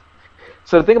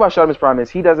 So the thing about Shartimus Prime is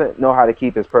he doesn't know how to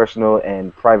keep his personal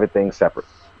and private things separate.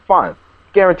 Fine.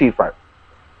 Guaranteed fine.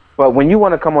 But when you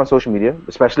want to come on social media,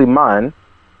 especially mine,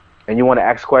 and you want to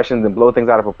ask questions and blow things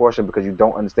out of proportion because you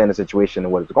don't understand the situation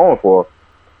and what it's going for,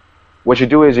 what you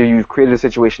do is you've created a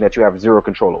situation that you have zero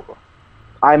control over.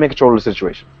 I am in control of the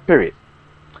situation. Period.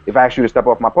 If I ask you to step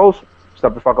off my post,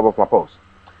 step the fuck up off my post.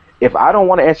 If I don't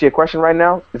want to answer your question right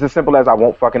now, it's as simple as I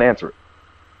won't fucking answer it.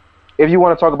 If you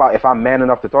want to talk about if I'm man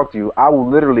enough to talk to you, I will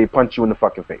literally punch you in the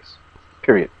fucking face.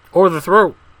 Period. Or the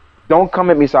throat. Don't come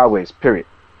at me sideways. Period.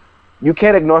 You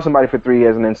can't ignore somebody for 3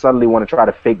 years and then suddenly want to try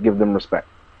to fake give them respect.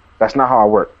 That's not how I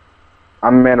work.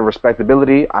 I'm a man of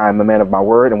respectability. I'm a man of my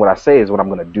word, and what I say is what I'm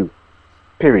going to do.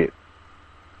 Period.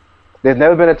 There's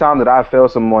never been a time that I've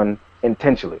failed someone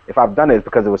intentionally. If I've done it, it's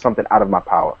because it was something out of my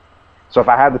power. So if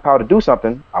I have the power to do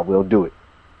something, I will do it.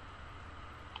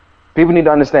 People need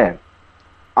to understand.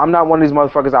 I'm not one of these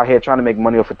motherfuckers out here trying to make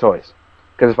money off of toys.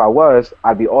 Because if I was,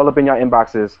 I'd be all up in y'all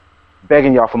inboxes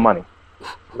begging y'all for money.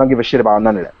 I don't give a shit about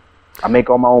none of that. I make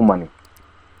all my own money.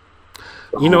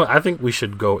 You know, I think we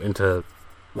should go into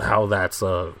how that's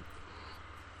how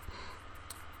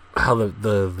the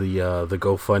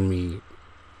GoFundMe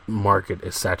market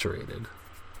is saturated.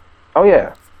 Oh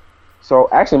yeah. So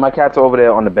actually, my cat's over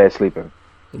there on the bed sleeping.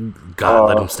 God,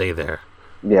 let him stay there.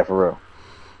 Yeah, for real.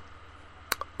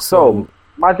 So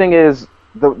my thing is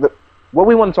the what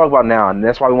we want to talk about now, and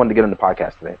that's why we wanted to get on the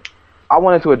podcast today. I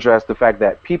wanted to address the fact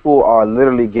that people are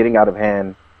literally getting out of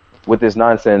hand with this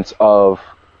nonsense of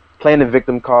playing the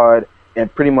victim card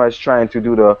and pretty much trying to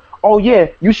do the, oh yeah,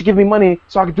 you should give me money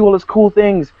so I can do all these cool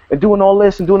things and doing all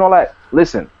this and doing all that.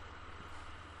 Listen,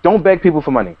 don't beg people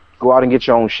for money. Go out and get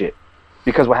your own shit.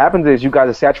 Because what happens is you guys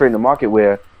are saturating the market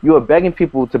where you are begging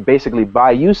people to basically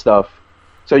buy you stuff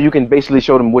so you can basically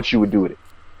show them what you would do with it.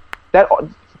 That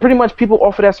pretty much people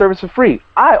offer that service for free.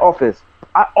 I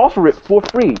offer it for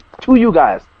free to you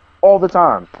guys all the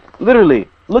time. Literally,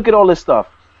 look at all this stuff.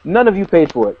 None of you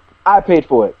paid for it. I paid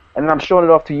for it. And then I'm showing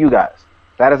it off to you guys.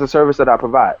 That is a service that I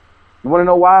provide. You want to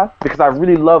know why? Because I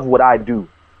really love what I do.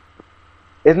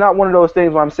 It's not one of those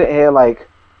things where I'm sitting here like,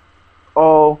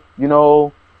 oh, you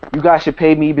know, you guys should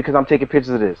pay me because I'm taking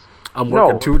pictures of this. I'm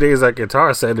working 2 days at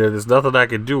Guitar Center. There's nothing I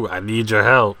can do. I need your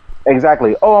help.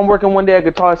 Exactly. Oh, I'm working 1 day at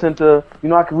Guitar Center. You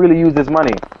know, I could really use this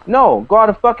money. No, go out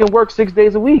and fucking work 6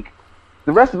 days a week.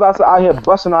 The rest of us are out here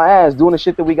busting our ass doing the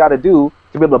shit that we got to do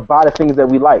to be able to buy the things that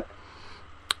we like.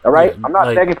 All right? Yeah, I'm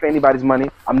not begging for anybody's money.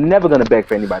 I'm never going to beg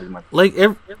for anybody's money.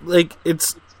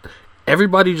 It's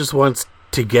everybody just wants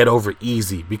to get over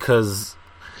easy because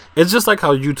it's just like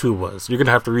how YouTube was. You're going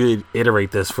to have to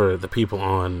reiterate this for the people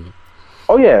on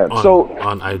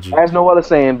on IG. As Noella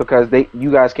saying, because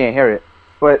you guys can't hear it,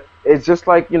 but it's just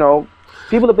like, you know,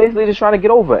 people are basically just trying to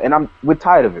get over, and we're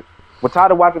tired of it. We're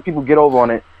tired of watching people get over on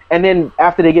it, and then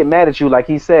after they get mad at you, like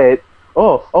he said,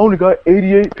 oh, I only got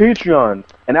 88 Patreons,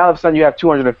 and now all of a sudden you have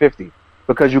 250.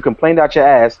 because you complained out your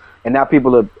ass, and now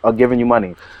people are giving you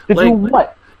money to do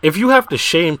what? If you have to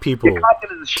shame people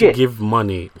is to give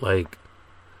money, like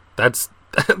that's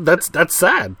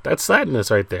sad. That's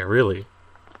sadness right there, really.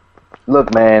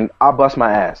 Look, man, I bust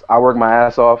my ass. I work my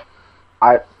ass off.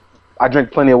 I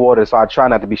drink plenty of water, so I try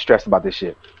not to be stressed about this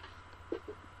shit.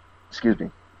 Excuse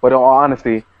me. But in all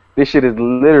honesty, this shit is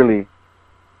literally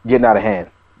getting out of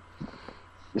hand.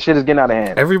 This shit is getting out of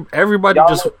hand.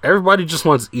 Everybody just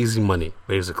wants easy money,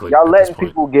 basically. Y'all letting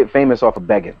people get famous off of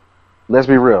begging. Let's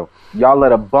be real. Y'all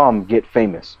let a bum get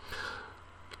famous.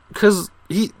 Because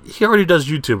he already does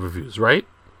YouTube reviews, right?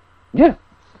 Yeah.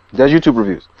 He does YouTube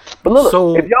reviews. But look,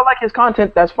 if y'all like his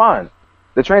content, that's fine.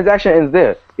 The transaction ends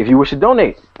there. If you wish to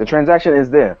donate, the transaction is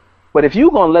there. But if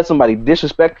you gonna let somebody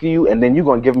disrespect you and then you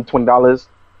gonna give them $20,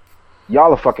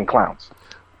 y'all are fucking clowns.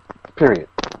 Period.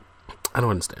 I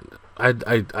don't understand that.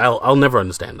 I'll never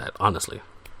understand that, honestly.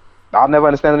 I'll never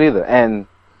understand it either. And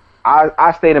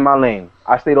I stayed in my lane.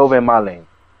 I stayed over in my lane.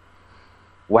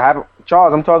 What happened?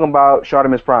 Charles, I'm talking about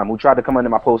Shardamus Prime, who tried to come into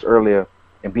my post earlier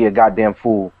and be a goddamn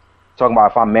fool, talking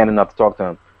about if I'm man enough to talk to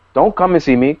him. Don't come and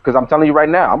see me, because I'm telling you right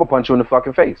now, I'm going to punch you in the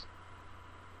fucking face.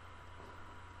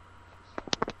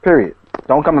 Period.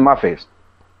 Don't come in my face.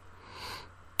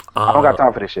 I don't got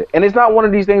time for this shit. And it's not one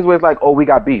of these things where it's like, oh, we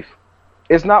got beef.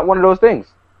 It's not one of those things.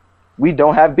 We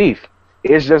don't have beef.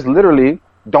 It's just literally,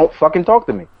 don't fucking talk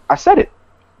to me. I said it.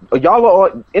 Y'all are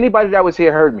all, anybody that was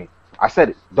here heard me. I said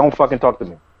it. Don't fucking talk to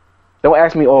me. Don't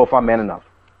ask me, oh, if I'm man enough.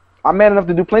 I'm man enough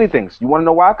to do plenty of things. You want to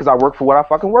know why? Because I work for what I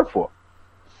fucking work for.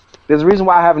 There's a reason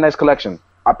why I have a nice collection.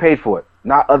 I paid for it.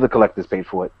 Not other collectors paid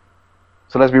for it.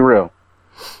 So let's be real.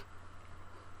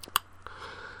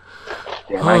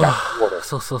 Damn, I ain't got water.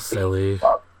 So silly.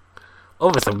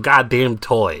 Over some goddamn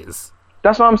toys.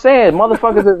 That's what I'm saying.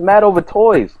 Motherfuckers is mad over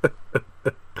toys.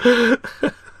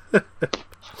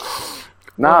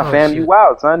 Nah, fam, shit. You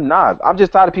wild, son. Nah, I'm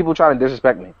just tired of people trying to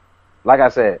disrespect me. Like I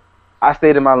said, I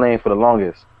stayed in my lane for the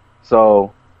longest.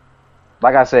 So,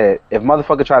 like I said, if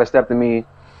motherfucker try to step to me,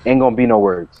 ain't gonna be no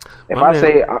words. If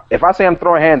I say I'm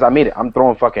throwing hands, I mean it. I'm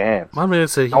throwing fucking hands. My man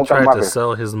said he tried to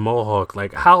sell his mohawk.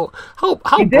 Like how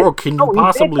broke can you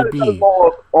possibly be?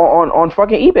 On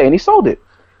fucking eBay, and he sold it.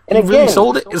 And he really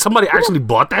sold it? And somebody actually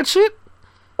bought that shit?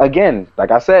 Again,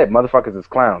 like I said, motherfuckers is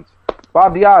clowns.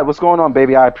 Bob D.I., what's going on,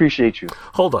 baby? I appreciate you.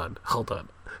 Hold on.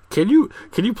 Can you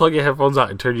plug your headphones out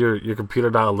and turn your computer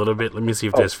down a little bit? Let me see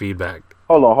if there's feedback.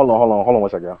 Hold on 1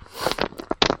 second, y'all.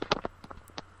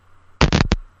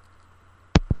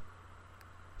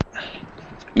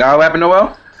 Now what happened,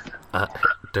 Noel?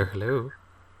 Hello.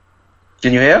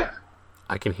 Can you hear?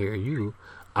 I can hear you.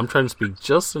 I'm trying to speak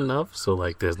just enough so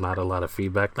like there's not a lot of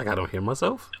feedback, like I don't hear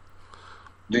myself.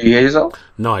 Do you hear yourself?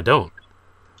 No, I don't.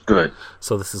 Good.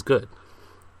 So this is good.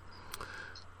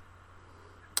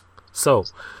 So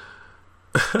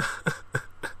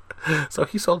so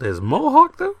he sold his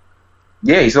mohawk though?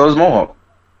 Yeah, he sold his mohawk.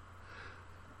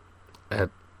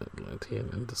 At Atlantean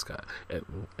in the sky. At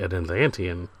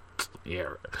Atlantean.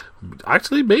 Yeah.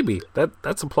 Actually, maybe.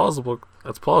 That's plausible.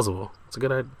 It's a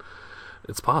good idea.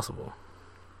 It's possible.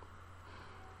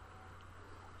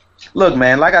 Look,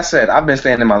 man, like I said, I've been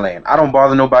staying in my lane. I don't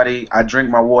bother nobody. I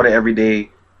drink my water every day.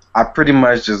 I pretty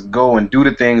much just go and do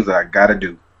the things that I gotta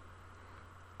do.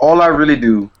 All I really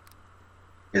do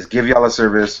is give y'all a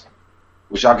service,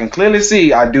 which y'all can clearly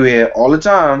see I do here all the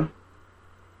time.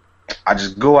 I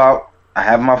just go out, I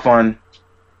have my fun,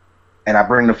 and I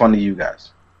bring the fun to you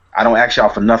guys. I don't ask y'all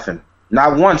for nothing.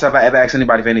 Not once have I ever asked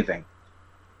anybody for anything.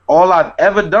 All I've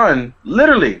ever done,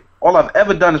 literally, all I've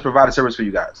ever done is provide a service for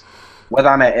you guys. Whether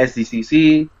I'm at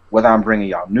SDCC, whether I'm bringing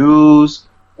y'all news,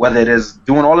 whether it is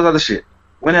doing all this other shit.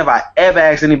 When have I ever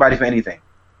asked anybody for anything?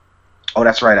 Oh,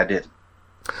 that's right, I did.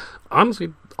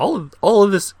 Honestly, all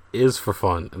of this is for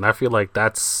fun, and I feel like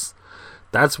that's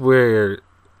where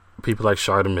people like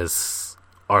Shardamus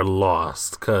are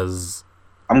lost, because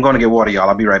I'm going to get water, y'all.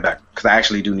 I'll be right back, because I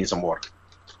actually do need some water.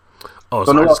 Oh,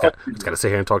 so I just got to sit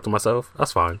here and talk to myself?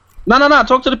 That's fine. No.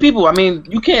 Talk to the people. I mean,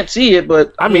 you can't see it,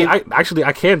 but I mean,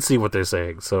 I can't see what they're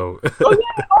saying. So oh,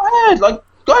 yeah, go ahead.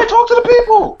 Go ahead, talk to the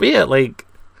people. But yeah, like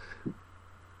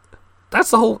that's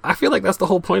the whole. I feel like that's the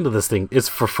whole point of this thing. It's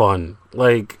for fun.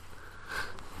 Like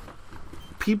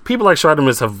people like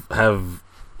Shardamus have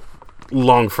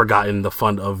long forgotten the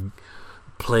fun of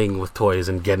playing with toys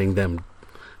and getting them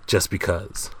just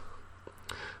because.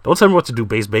 Don't tell me what to do,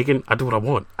 Base Bacon. I do what I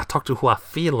want. I talk to who I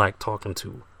feel like talking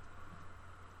to.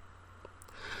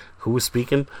 Who is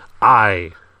speaking?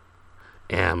 I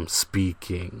am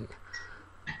speaking.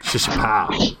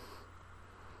 Shishipow.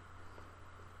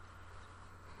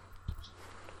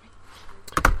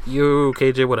 Yo,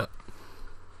 KJ, what up?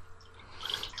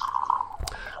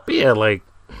 But yeah, like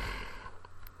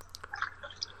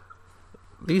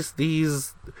these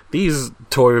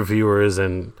toy reviewers,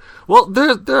 and well,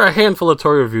 there are a handful of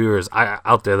toy reviewers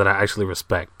out there that I actually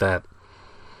respect. That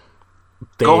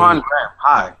Gohan Graham,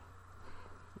 hi.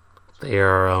 They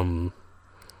are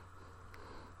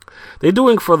they're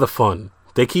doing for the fun.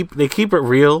 They keep it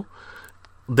real.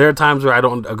 There are times where I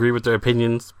don't agree with their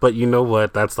opinions, but you know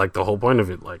what? That's like the whole point of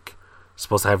it. Like, you're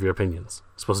supposed to have your opinions.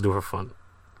 You're supposed to do it for fun.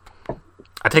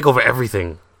 I take over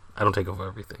everything. I don't take over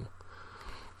everything,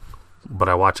 but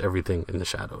I watch everything in the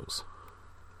shadows.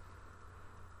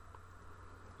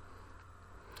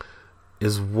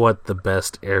 Is what the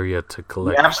best area to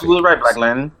collect? You're absolutely right, Black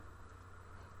Lantern.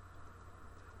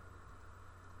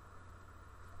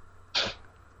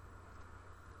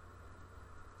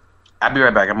 I'll be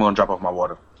right back. I'm going to drop off my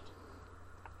water.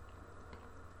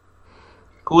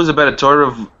 Who is a better toy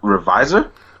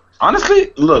reviser?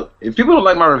 Honestly, look, if people don't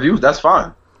like my reviews, that's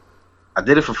fine. I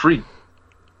did it for free.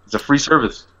 It's a free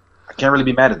service. I can't really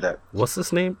be mad at that. What's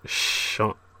his name?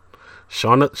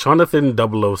 Jonathan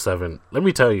 007. Let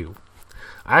me tell you,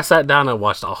 I sat down and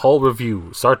watched a whole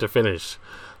review, start to finish,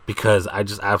 because I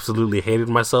just absolutely hated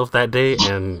myself that day,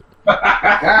 and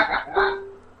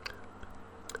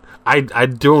I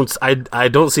don't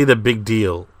see the big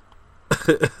deal.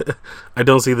 I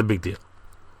don't see the big deal.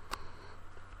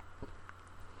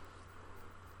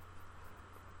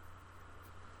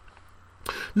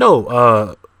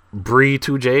 No,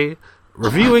 Bree2J,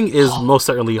 reviewing is most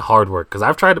certainly hard work, because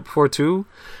I've tried it before too,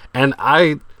 and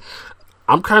I'm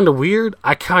kind of weird.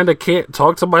 I kind of can't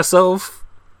talk to myself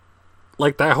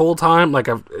like that whole time. Like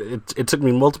it took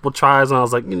me multiple tries, and I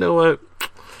was like, you know what?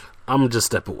 I'm gonna just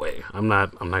step away. I'm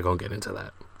not gonna get into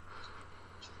that.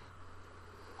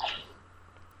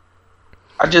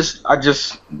 I just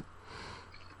the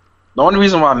only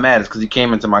reason why I'm mad is because he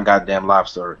came into my goddamn live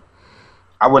story.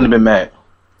 I wouldn't have been mad.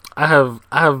 I have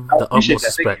the utmost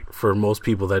respect for most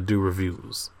people that do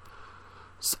reviews.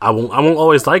 So I won't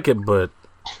always like it, but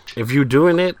if you're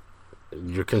doing it,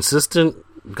 you're consistent.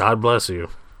 God bless you.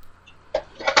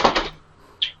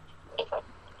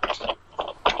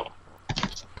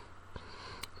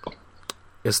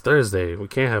 It's Thursday. We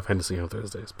can't have Hennessy on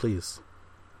Thursdays, please.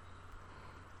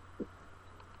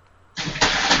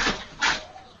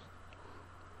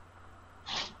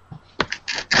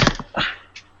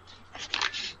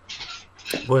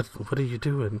 What are you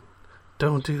doing?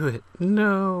 Don't do it.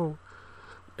 No.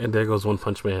 And there goes One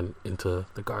Punch Man into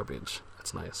the garbage.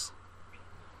 That's nice.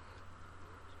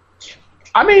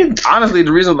 I mean, honestly,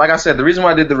 the reason why I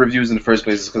did the reviews in the first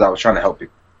place is because I was trying to help you.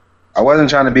 I wasn't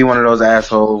trying to be one of those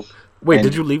assholes. Wait,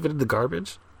 did you leave it in the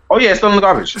garbage? Oh yeah, it's still in the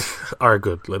garbage. All right,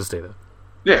 good. Let us stay there.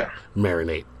 Yeah.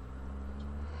 Marinate.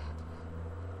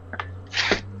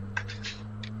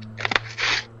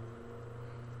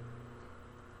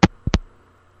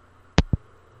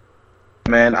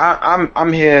 Man,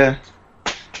 I'm here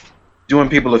doing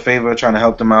people a favor, trying to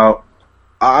help them out.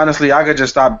 Honestly, I could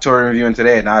just stop toy reviewing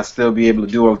today and I'd still be able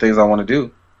to do all the things I want to do.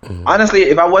 Mm-hmm. Honestly,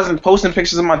 if I wasn't posting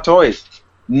pictures of my toys,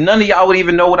 none of y'all would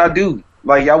even know what I do.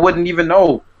 Like, y'all wouldn't even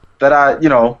know that I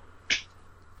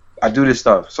do this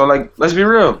stuff. So, like, let's be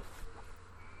real.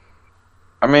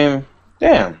 I mean,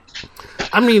 damn.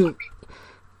 I mean,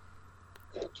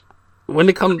 when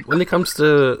it comes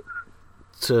to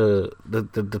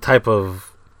the type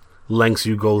of lengths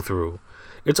you go through,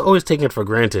 it's always taken for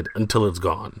granted until it's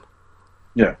gone.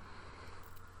 Yeah.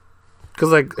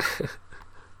 Because it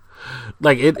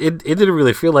didn't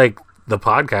really feel like the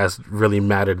podcast really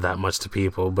mattered that much to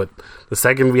people, but the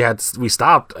second we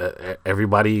stopped,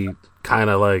 everybody kind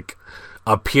of like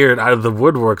appeared out of the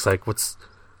woodworks. Like, what's?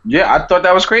 Yeah, I thought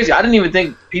that was crazy. I didn't even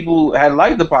think people had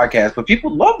liked the podcast, but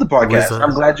people love the podcast.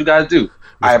 I'm glad you guys do.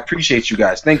 I appreciate you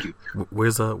guys. Thank you.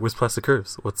 Where's Plastic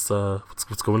Curves? What's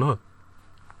going on?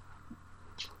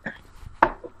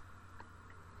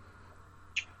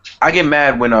 I get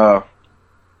mad when the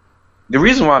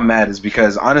reason why I'm mad is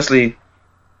because honestly,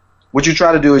 what you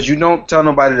try to do is you don't tell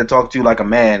nobody to talk to you like a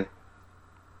man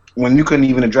when you couldn't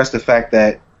even address the fact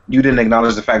that you didn't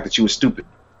acknowledge the fact that you were stupid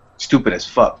as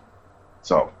fuck.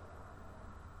 So,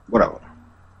 whatever.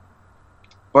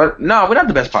 But no, we're not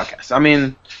the best podcast. I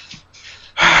mean,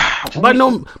 by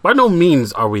no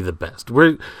means are we the best.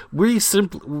 We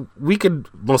could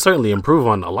most certainly improve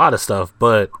on a lot of stuff,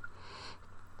 but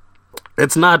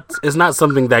it's not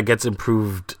something that gets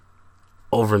improved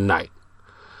overnight.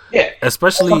 Yeah,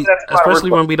 especially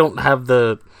when we don't have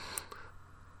the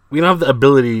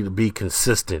ability to be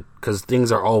consistent because things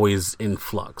are always in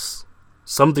flux.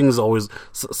 Something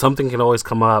can always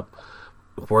come up.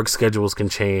 Work schedules can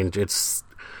change. It's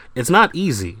not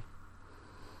easy.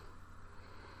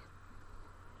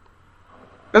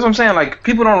 That's what I'm saying. Like,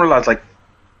 people don't realize, like,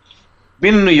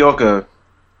 being a New Yorker,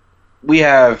 we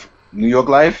have New York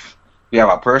life, we have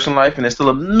our personal life, and there's still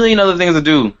a million other things to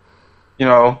do. You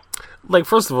know. Like,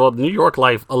 first of all, New York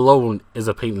life alone is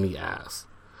a pain in the ass.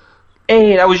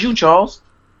 Hey, that was you, Charles.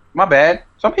 My bad.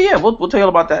 So, I mean, yeah, we'll tell you all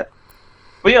about that.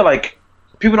 But yeah, like,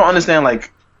 people don't understand,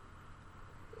 like,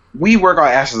 we work our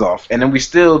asses off, and then we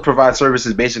still provide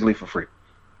services basically for free.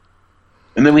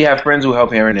 And then we have friends who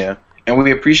help here and there, and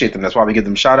we appreciate them. That's why we give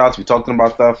them shout-outs. We talk to them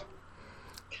about stuff.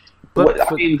 But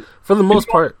for the most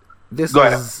part, this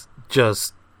is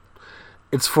just,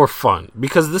 it's for fun.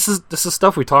 Because this is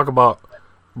stuff we talk about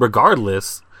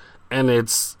regardless, and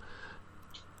it's,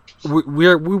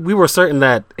 we were certain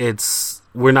that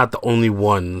we're not the only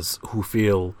ones who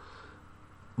feel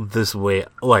this way,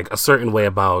 like a certain way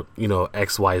about, you know,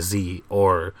 XYZ,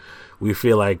 or we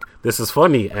feel like this is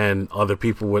funny and other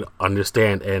people would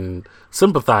understand and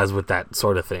sympathize with that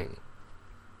sort of thing.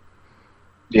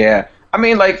 Yeah. I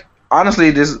mean, like,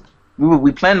 honestly,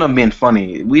 we planned on being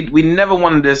funny. We never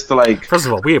wanted this to, like... First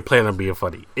of all, we didn't plan on being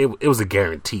funny. It was a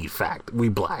guaranteed fact. We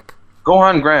black.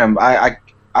 Gohan Graham, I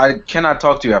cannot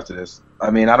talk to you after this.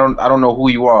 I mean, I don't know who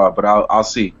you are, but I'll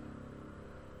see.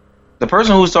 The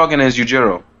person who's talking is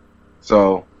Yujiro.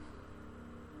 So,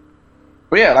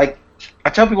 but yeah, like, I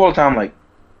tell people all the time, like,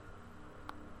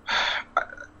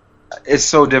 it's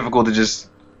so difficult to just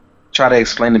try to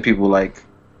explain to people, like,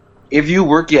 if you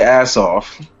work your ass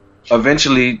off,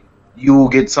 eventually you will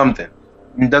get something.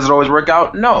 Does it always work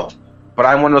out? No. But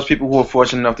I'm one of those people who are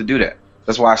fortunate enough to do that.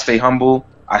 That's why I stay humble,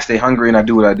 I stay hungry, and I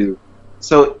do what I do.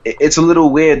 So it's a little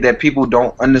weird that people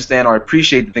don't understand or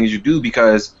appreciate the things you do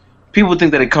because people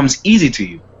think that it comes easy to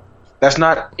you. That's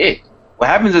not it. What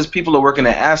happens is people are working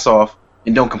their ass off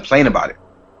and don't complain about it.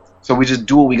 So we just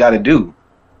do what we got to do.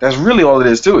 That's really all it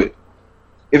is to it.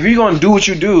 If you're going to do what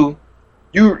you do,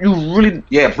 you really...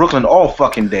 Yeah, Brooklyn all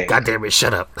fucking day. God damn it,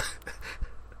 shut up.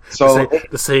 So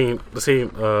the same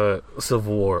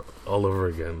Civil War all over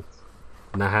again.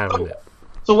 Not having it.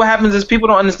 So what happens is people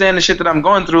don't understand the shit that I'm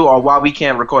going through or why we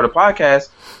can't record a podcast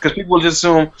because people just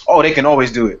assume, oh, they can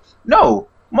always do it. No.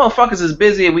 Motherfuckers is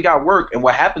busy and we got work, and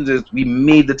what happens is we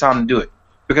made the time to do it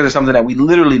because it's something that we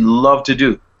literally love to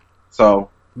do. So,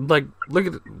 like, look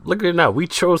at it now. We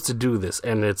chose to do this,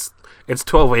 and it's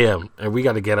 12 a.m. and we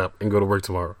got to get up and go to work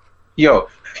tomorrow. Yo,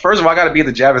 first of all, I got to be at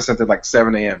the Javits Center at like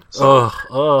 7 a.m. So.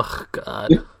 Oh,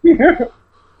 God.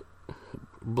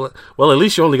 Well, at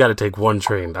least you only got to take one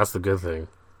train. That's the good thing.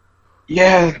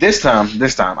 Yeah, this time,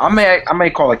 I may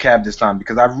call a cab this time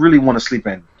because I really want to sleep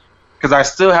in because I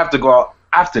still have to go out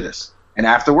after this and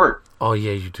after work. Oh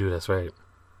yeah, you do. That's right.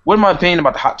 What am I opinion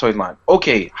about the Hot Toys line?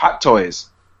 Okay, Hot Toys.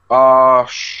 I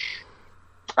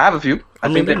have a few. I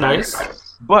mean, they're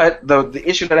nice. But the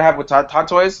issue that I have with Hot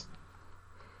Toys,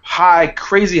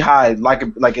 crazy high, like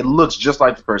it looks just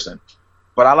like the person.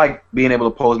 But I like being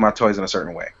able to pose my toys in a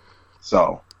certain way.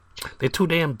 So they're too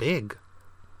damn big.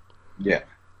 Yeah.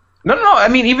 No. I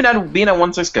mean, even being at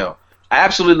 1/6 scale, I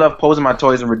absolutely love posing my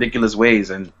toys in ridiculous ways,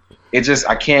 and it just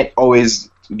I can't always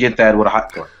get that with a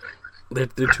Hot Toy. They're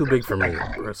too big for me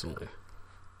personally.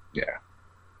 Yeah.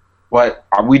 But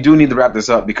we do need to wrap this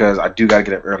up because I do gotta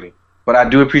get up early. But I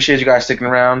do appreciate you guys sticking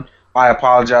around. I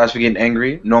apologize for getting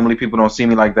angry. Normally people don't see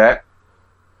me like that.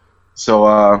 So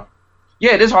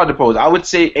yeah, it is hard to pose. I would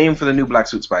say aim for the new Black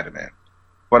Suit Spider-Man.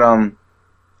 But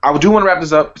I do want to wrap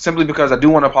this up simply because I do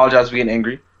want to apologize for getting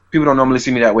angry. People don't normally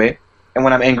see me that way. And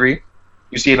when I'm angry,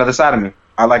 you see another side of me.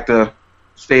 I like to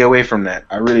stay away from that.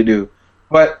 I really do.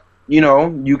 But, you know,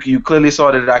 you clearly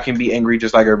saw that I can be angry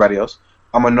just like everybody else.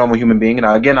 I'm a normal human being, and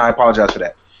again, I apologize for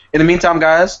that. In the meantime,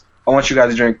 guys, I want you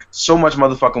guys to drink so much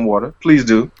motherfucking water. Please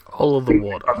do. All of the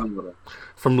water.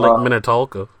 From Lake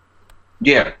Minnetonka.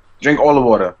 Yeah, drink all the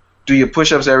water. Do your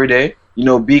push-ups every day. You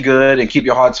know, be good and keep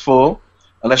your hearts full,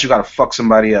 unless you gotta fuck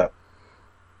somebody up.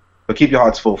 But keep your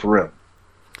hearts full, for real.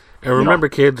 And remember,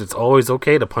 kids, it's always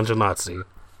okay to punch a Nazi.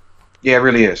 Yeah, it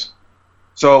really is.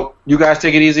 So, you guys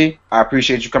take it easy. I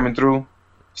appreciate you coming through.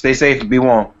 Stay safe. Be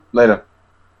warm. Later.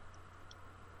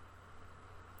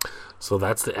 So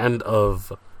that's the end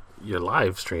of your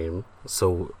live stream.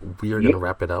 So we are going to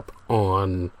wrap it up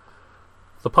on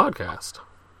the podcast.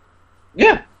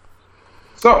 Yeah.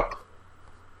 So,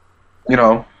 you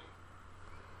know.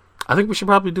 I think we should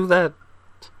probably do that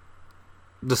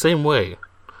the same way.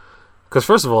 Because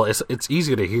first of all, it's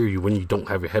easier to hear you when you don't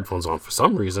have your headphones on for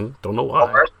some reason. Don't know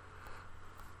why.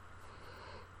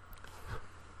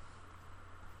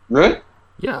 Really?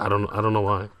 Yeah, I don't know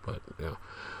why, but yeah.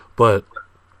 But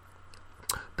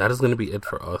that is going to be it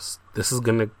for us. This is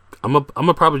going to I'm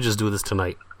gonna probably just do this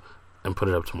tonight and put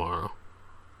it up tomorrow.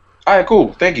 All right,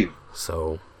 cool. Thank you.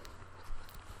 So,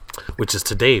 which is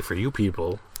today for you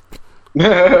people. We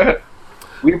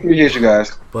appreciate you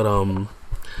guys. But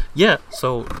yeah.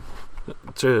 So,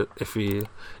 if you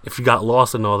got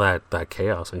lost in all that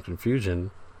chaos and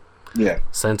confusion, Yeah.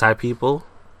 Sentai people,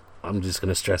 I'm just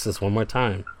gonna stress this one more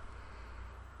time.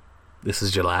 This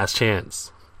is your last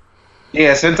chance.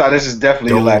 Yeah, Sentai, this is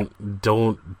definitely like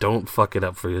Don't fuck it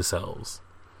up for yourselves.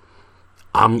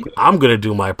 I'm gonna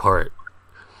do my part.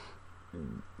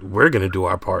 We're gonna do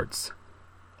our parts.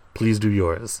 Please do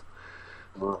yours.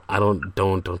 I don't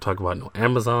talk about no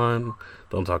Amazon.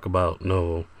 Don't talk about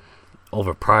no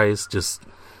overpriced. Just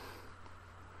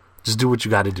do what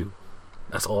you got to do.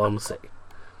 That's all I'm gonna say.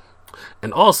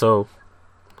 And also,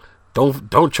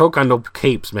 don't choke on no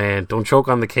capes, man. Don't choke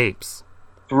on the capes.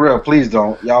 For real, please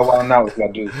don't. Y'all wild out what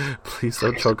y'all do. Please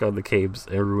don't choke on the capes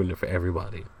and ruin it for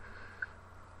everybody.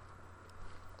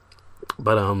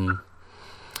 But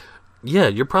yeah,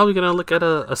 you're probably gonna look at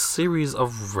a series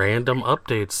of random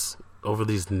updates over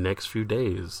these next few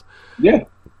days. Yeah.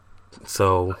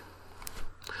 So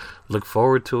look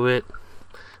forward to it.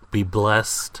 Be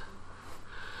blessed.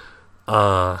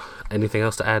 Anything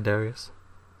else to add, Darius?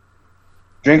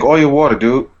 Drink all your water,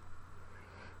 dude.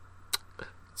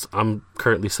 I'm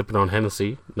currently sipping on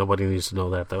Hennessy. Nobody needs to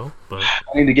know that though. But I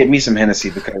need to get me some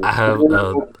Hennessy because I have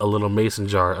a little mason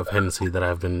jar of Hennessy that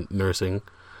I've been nursing.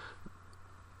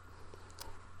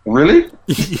 Really?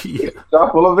 Yeah.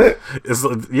 Jar full of it? It's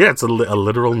a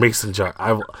literal mason jar.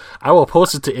 I will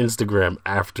post it to Instagram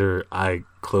after I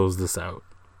close this out.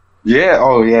 Yeah.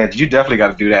 Oh yeah. You definitely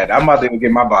got to do that. I'm about to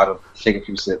get my bottle, take a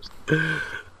few sips.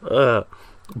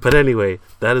 But anyway,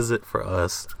 that is it for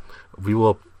us. We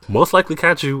will most likely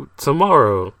catch you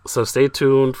tomorrow. So stay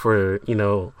tuned for,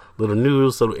 little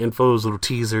news, little infos, little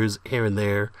teasers here and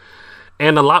there.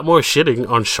 And a lot more shitting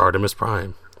on Shartimus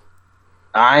Prime.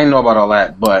 I ain't know about all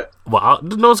that, but... Well,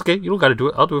 no, it's okay. You don't got to do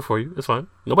it. I'll do it for you. It's fine.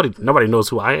 Nobody knows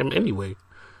who I am anyway.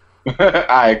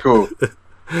 Alright, cool.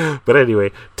 But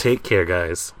anyway, take care,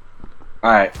 guys.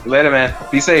 Alright, later, man.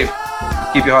 Be safe.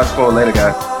 Keep your hearts full. Later,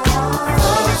 guys.